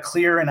you got a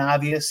clear and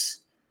obvious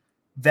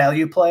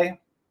value play.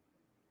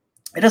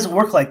 It doesn't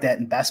work like that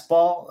in best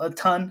ball a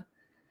ton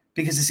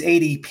because it's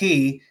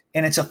ADP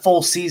and it's a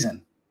full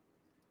season.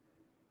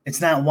 It's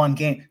not one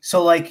game.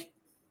 So like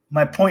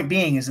my point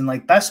being is in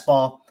like best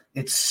ball,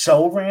 it's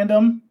so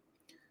random,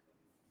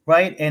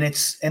 right? And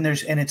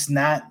it's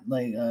not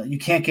like you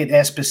can't get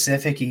as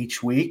specific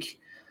each week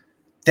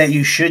that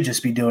you should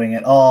just be doing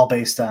it all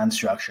based on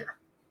structure.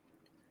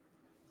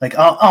 Like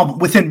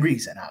within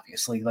reason,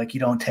 obviously. Like you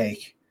don't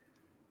take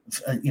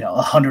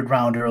 100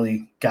 round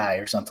early guy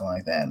or something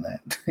like that,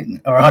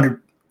 or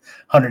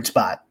 100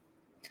 spot.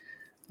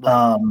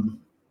 But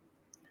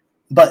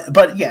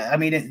yeah, I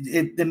mean,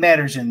 it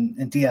matters in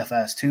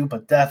DFS too,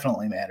 but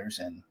definitely matters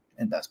in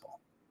best ball.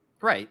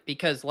 Right.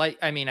 Because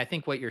I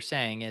think what you're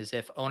saying is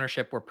if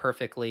ownership were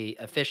perfectly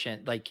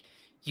efficient, like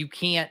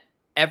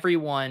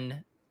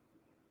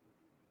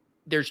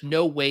there's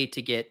no way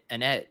to get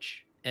an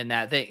edge in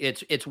that thing.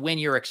 It's when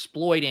you're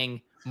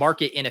exploiting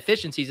market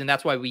inefficiencies. And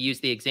that's why we use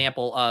the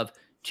example of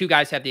two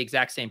guys have the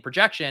exact same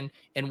projection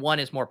and one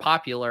is more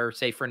popular,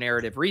 say for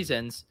narrative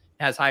reasons,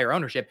 has higher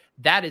ownership,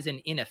 that is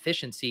an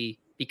inefficiency,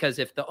 because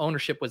if the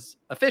ownership was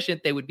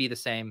efficient, they would be the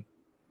same.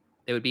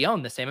 They would be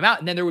owned the same amount,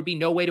 and then there would be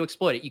no way to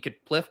exploit it. You could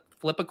flip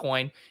a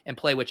coin and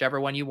play whichever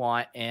one you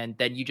want, and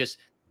then you just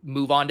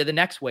move on to the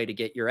next way to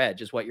get your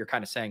edge, is what you're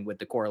kind of saying with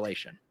the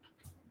correlation.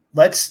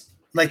 Let's,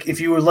 like,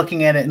 if you were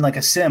looking at it in like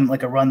a sim,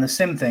 like a run the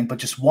sim thing, but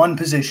just one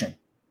position,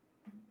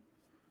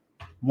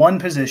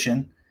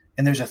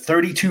 and there's a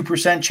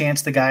 32%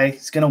 chance the guy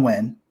is going to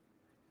win,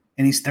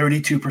 and he's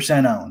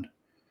 32% owned.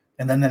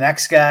 And then the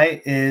next guy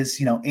is,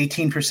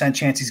 18%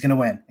 chance he's going to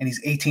win, and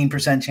he's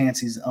 18% chance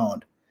he's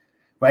owned,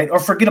 right? Or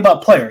forget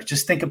about players.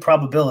 Just think of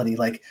probability,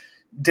 like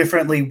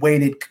differently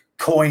weighted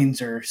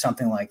coins or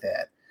something like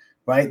that,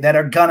 right? That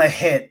are going to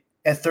hit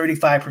at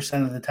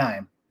 35% of the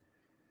time.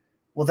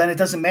 Well, then it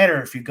doesn't matter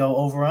if you go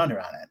over or under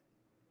on it.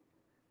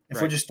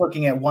 If we're just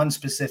looking at one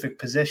specific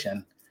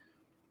position,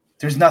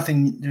 there's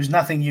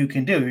nothing you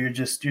can do. You're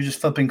just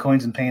flipping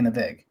coins and paying the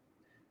vig.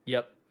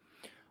 Yep.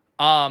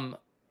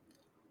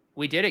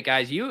 We did it,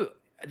 guys.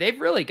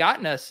 They've really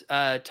gotten us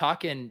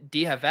talking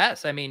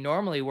DFS. I mean,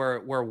 normally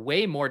we're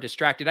way more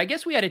distracted. I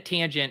guess we had a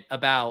tangent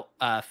about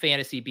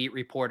fantasy beat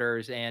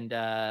reporters and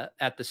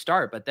at the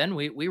start, but then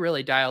we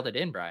really dialed it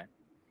in, Brian.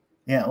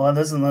 Yeah, well,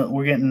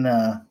 we're getting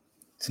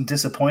some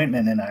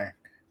disappointment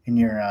in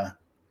your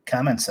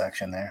comment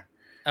section there.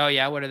 Oh,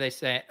 yeah. What are they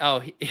saying?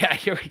 Oh, yeah.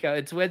 Here we go.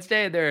 It's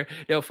Wednesday. There are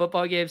no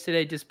football games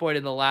today. Disappointed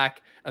in the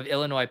lack of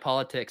Illinois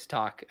politics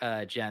talk,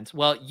 gents.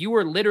 Well, you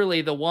were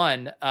literally the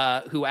one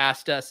who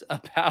asked us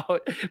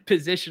about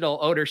positional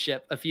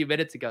ownership a few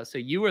minutes ago. So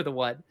you were the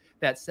one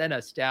that sent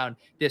us down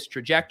this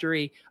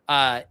trajectory.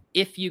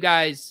 If you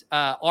guys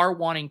are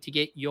wanting to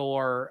get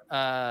your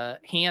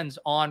hands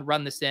on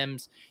Run the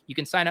Sims, you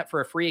can sign up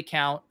for a free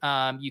account.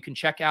 You can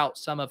check out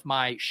some of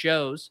my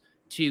shows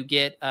to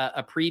get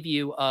a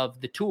preview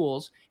of the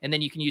tools. And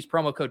then you can use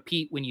promo code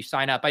Pete when you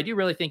sign up. I do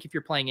really think if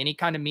you're playing any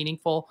kind of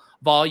meaningful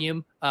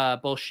volume,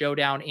 both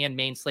Showdown and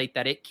Main Slate,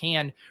 that it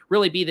can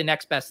really be the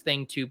next best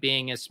thing to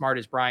being as smart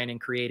as Brian and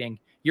creating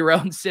your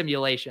own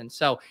simulation.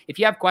 So if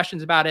you have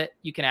questions about it,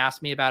 you can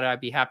ask me about it. I'd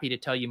be happy to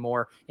tell you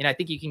more. And I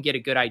think you can get a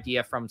good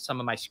idea from some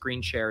of my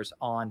screen shares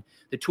on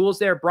the tools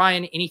there.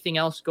 Brian, anything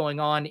else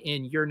going on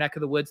in your neck of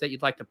the woods that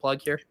you'd like to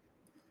plug here?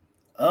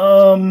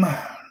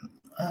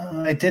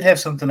 I did have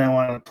something I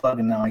wanted to plug,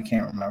 and now I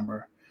can't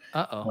remember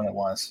when it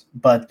was.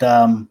 But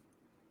something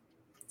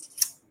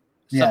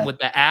with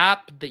the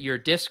app, your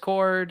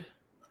Discord.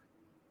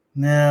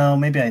 No,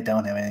 maybe I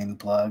don't have anything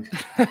to plug.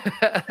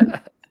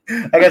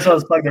 I guess I'll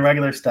just plug the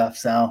regular stuff.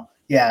 So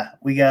yeah,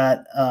 we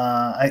got.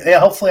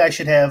 Hopefully, I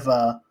should have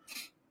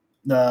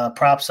the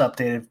props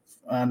updated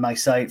on my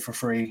site for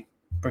free,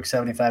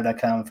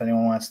 brick75.com. If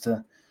anyone wants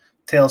to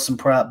tail some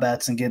prop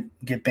bets and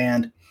get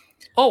banned.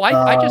 Oh,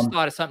 I just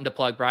thought of something to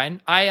plug,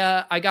 Brian.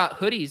 I got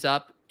hoodies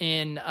up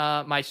in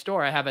my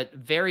store. I have a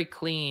very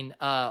clean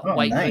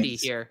white hoodie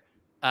here.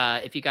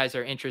 If you guys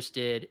are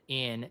interested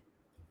in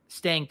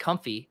staying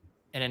comfy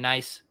in a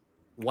nice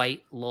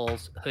white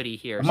Lulz hoodie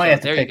here. I might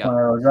have to pick one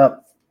of those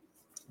up.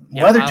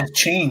 Yeah, weather just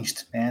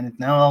changed, man.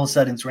 Now all of a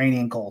sudden it's rainy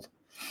and cold.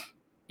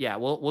 Yeah,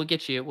 we'll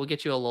get you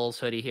a Lulz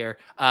hoodie here.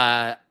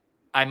 I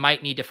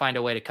might need to find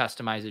a way to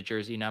customize a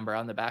jersey number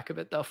on the back of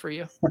it though for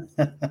you.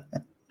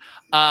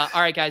 All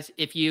right, guys,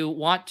 if you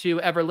want to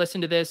ever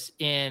listen to this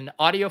in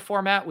audio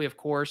format, we, of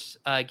course,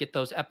 get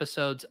those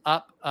episodes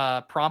up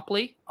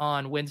promptly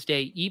on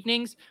Wednesday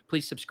evenings.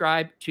 Please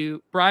subscribe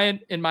to Brian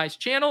and my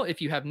channel if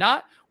you have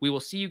not. We will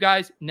see you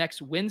guys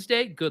next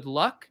Wednesday. Good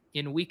luck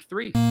in week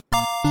 3.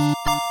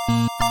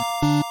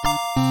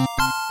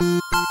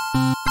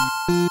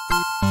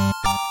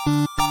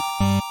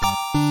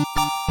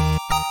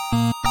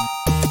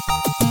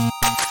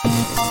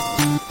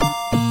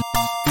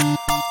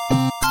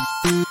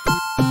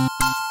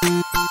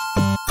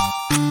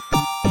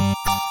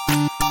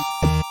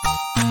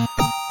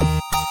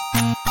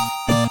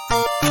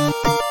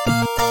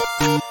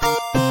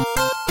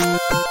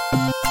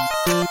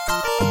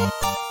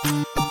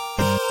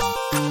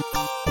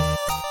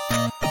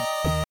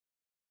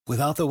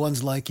 Without the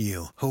ones like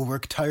you, who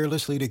work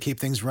tirelessly to keep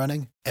things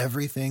running,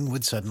 everything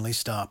would suddenly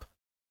stop.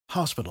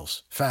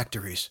 Hospitals,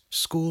 factories,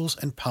 schools,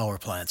 and power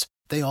plants,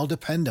 they all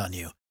depend on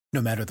you.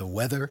 No matter the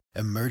weather,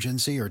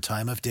 emergency, or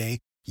time of day,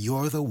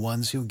 you're the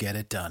ones who get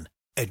it done.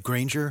 At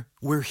Grainger,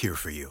 we're here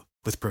for you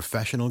with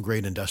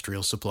professional-grade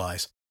industrial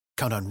supplies.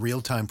 Count on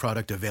real-time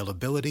product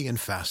availability and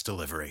fast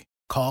delivery.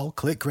 Call,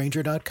 click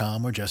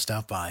Grainger.com, or just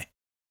stop by.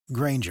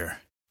 Grainger,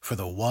 for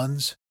the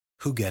ones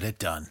who get it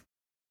done.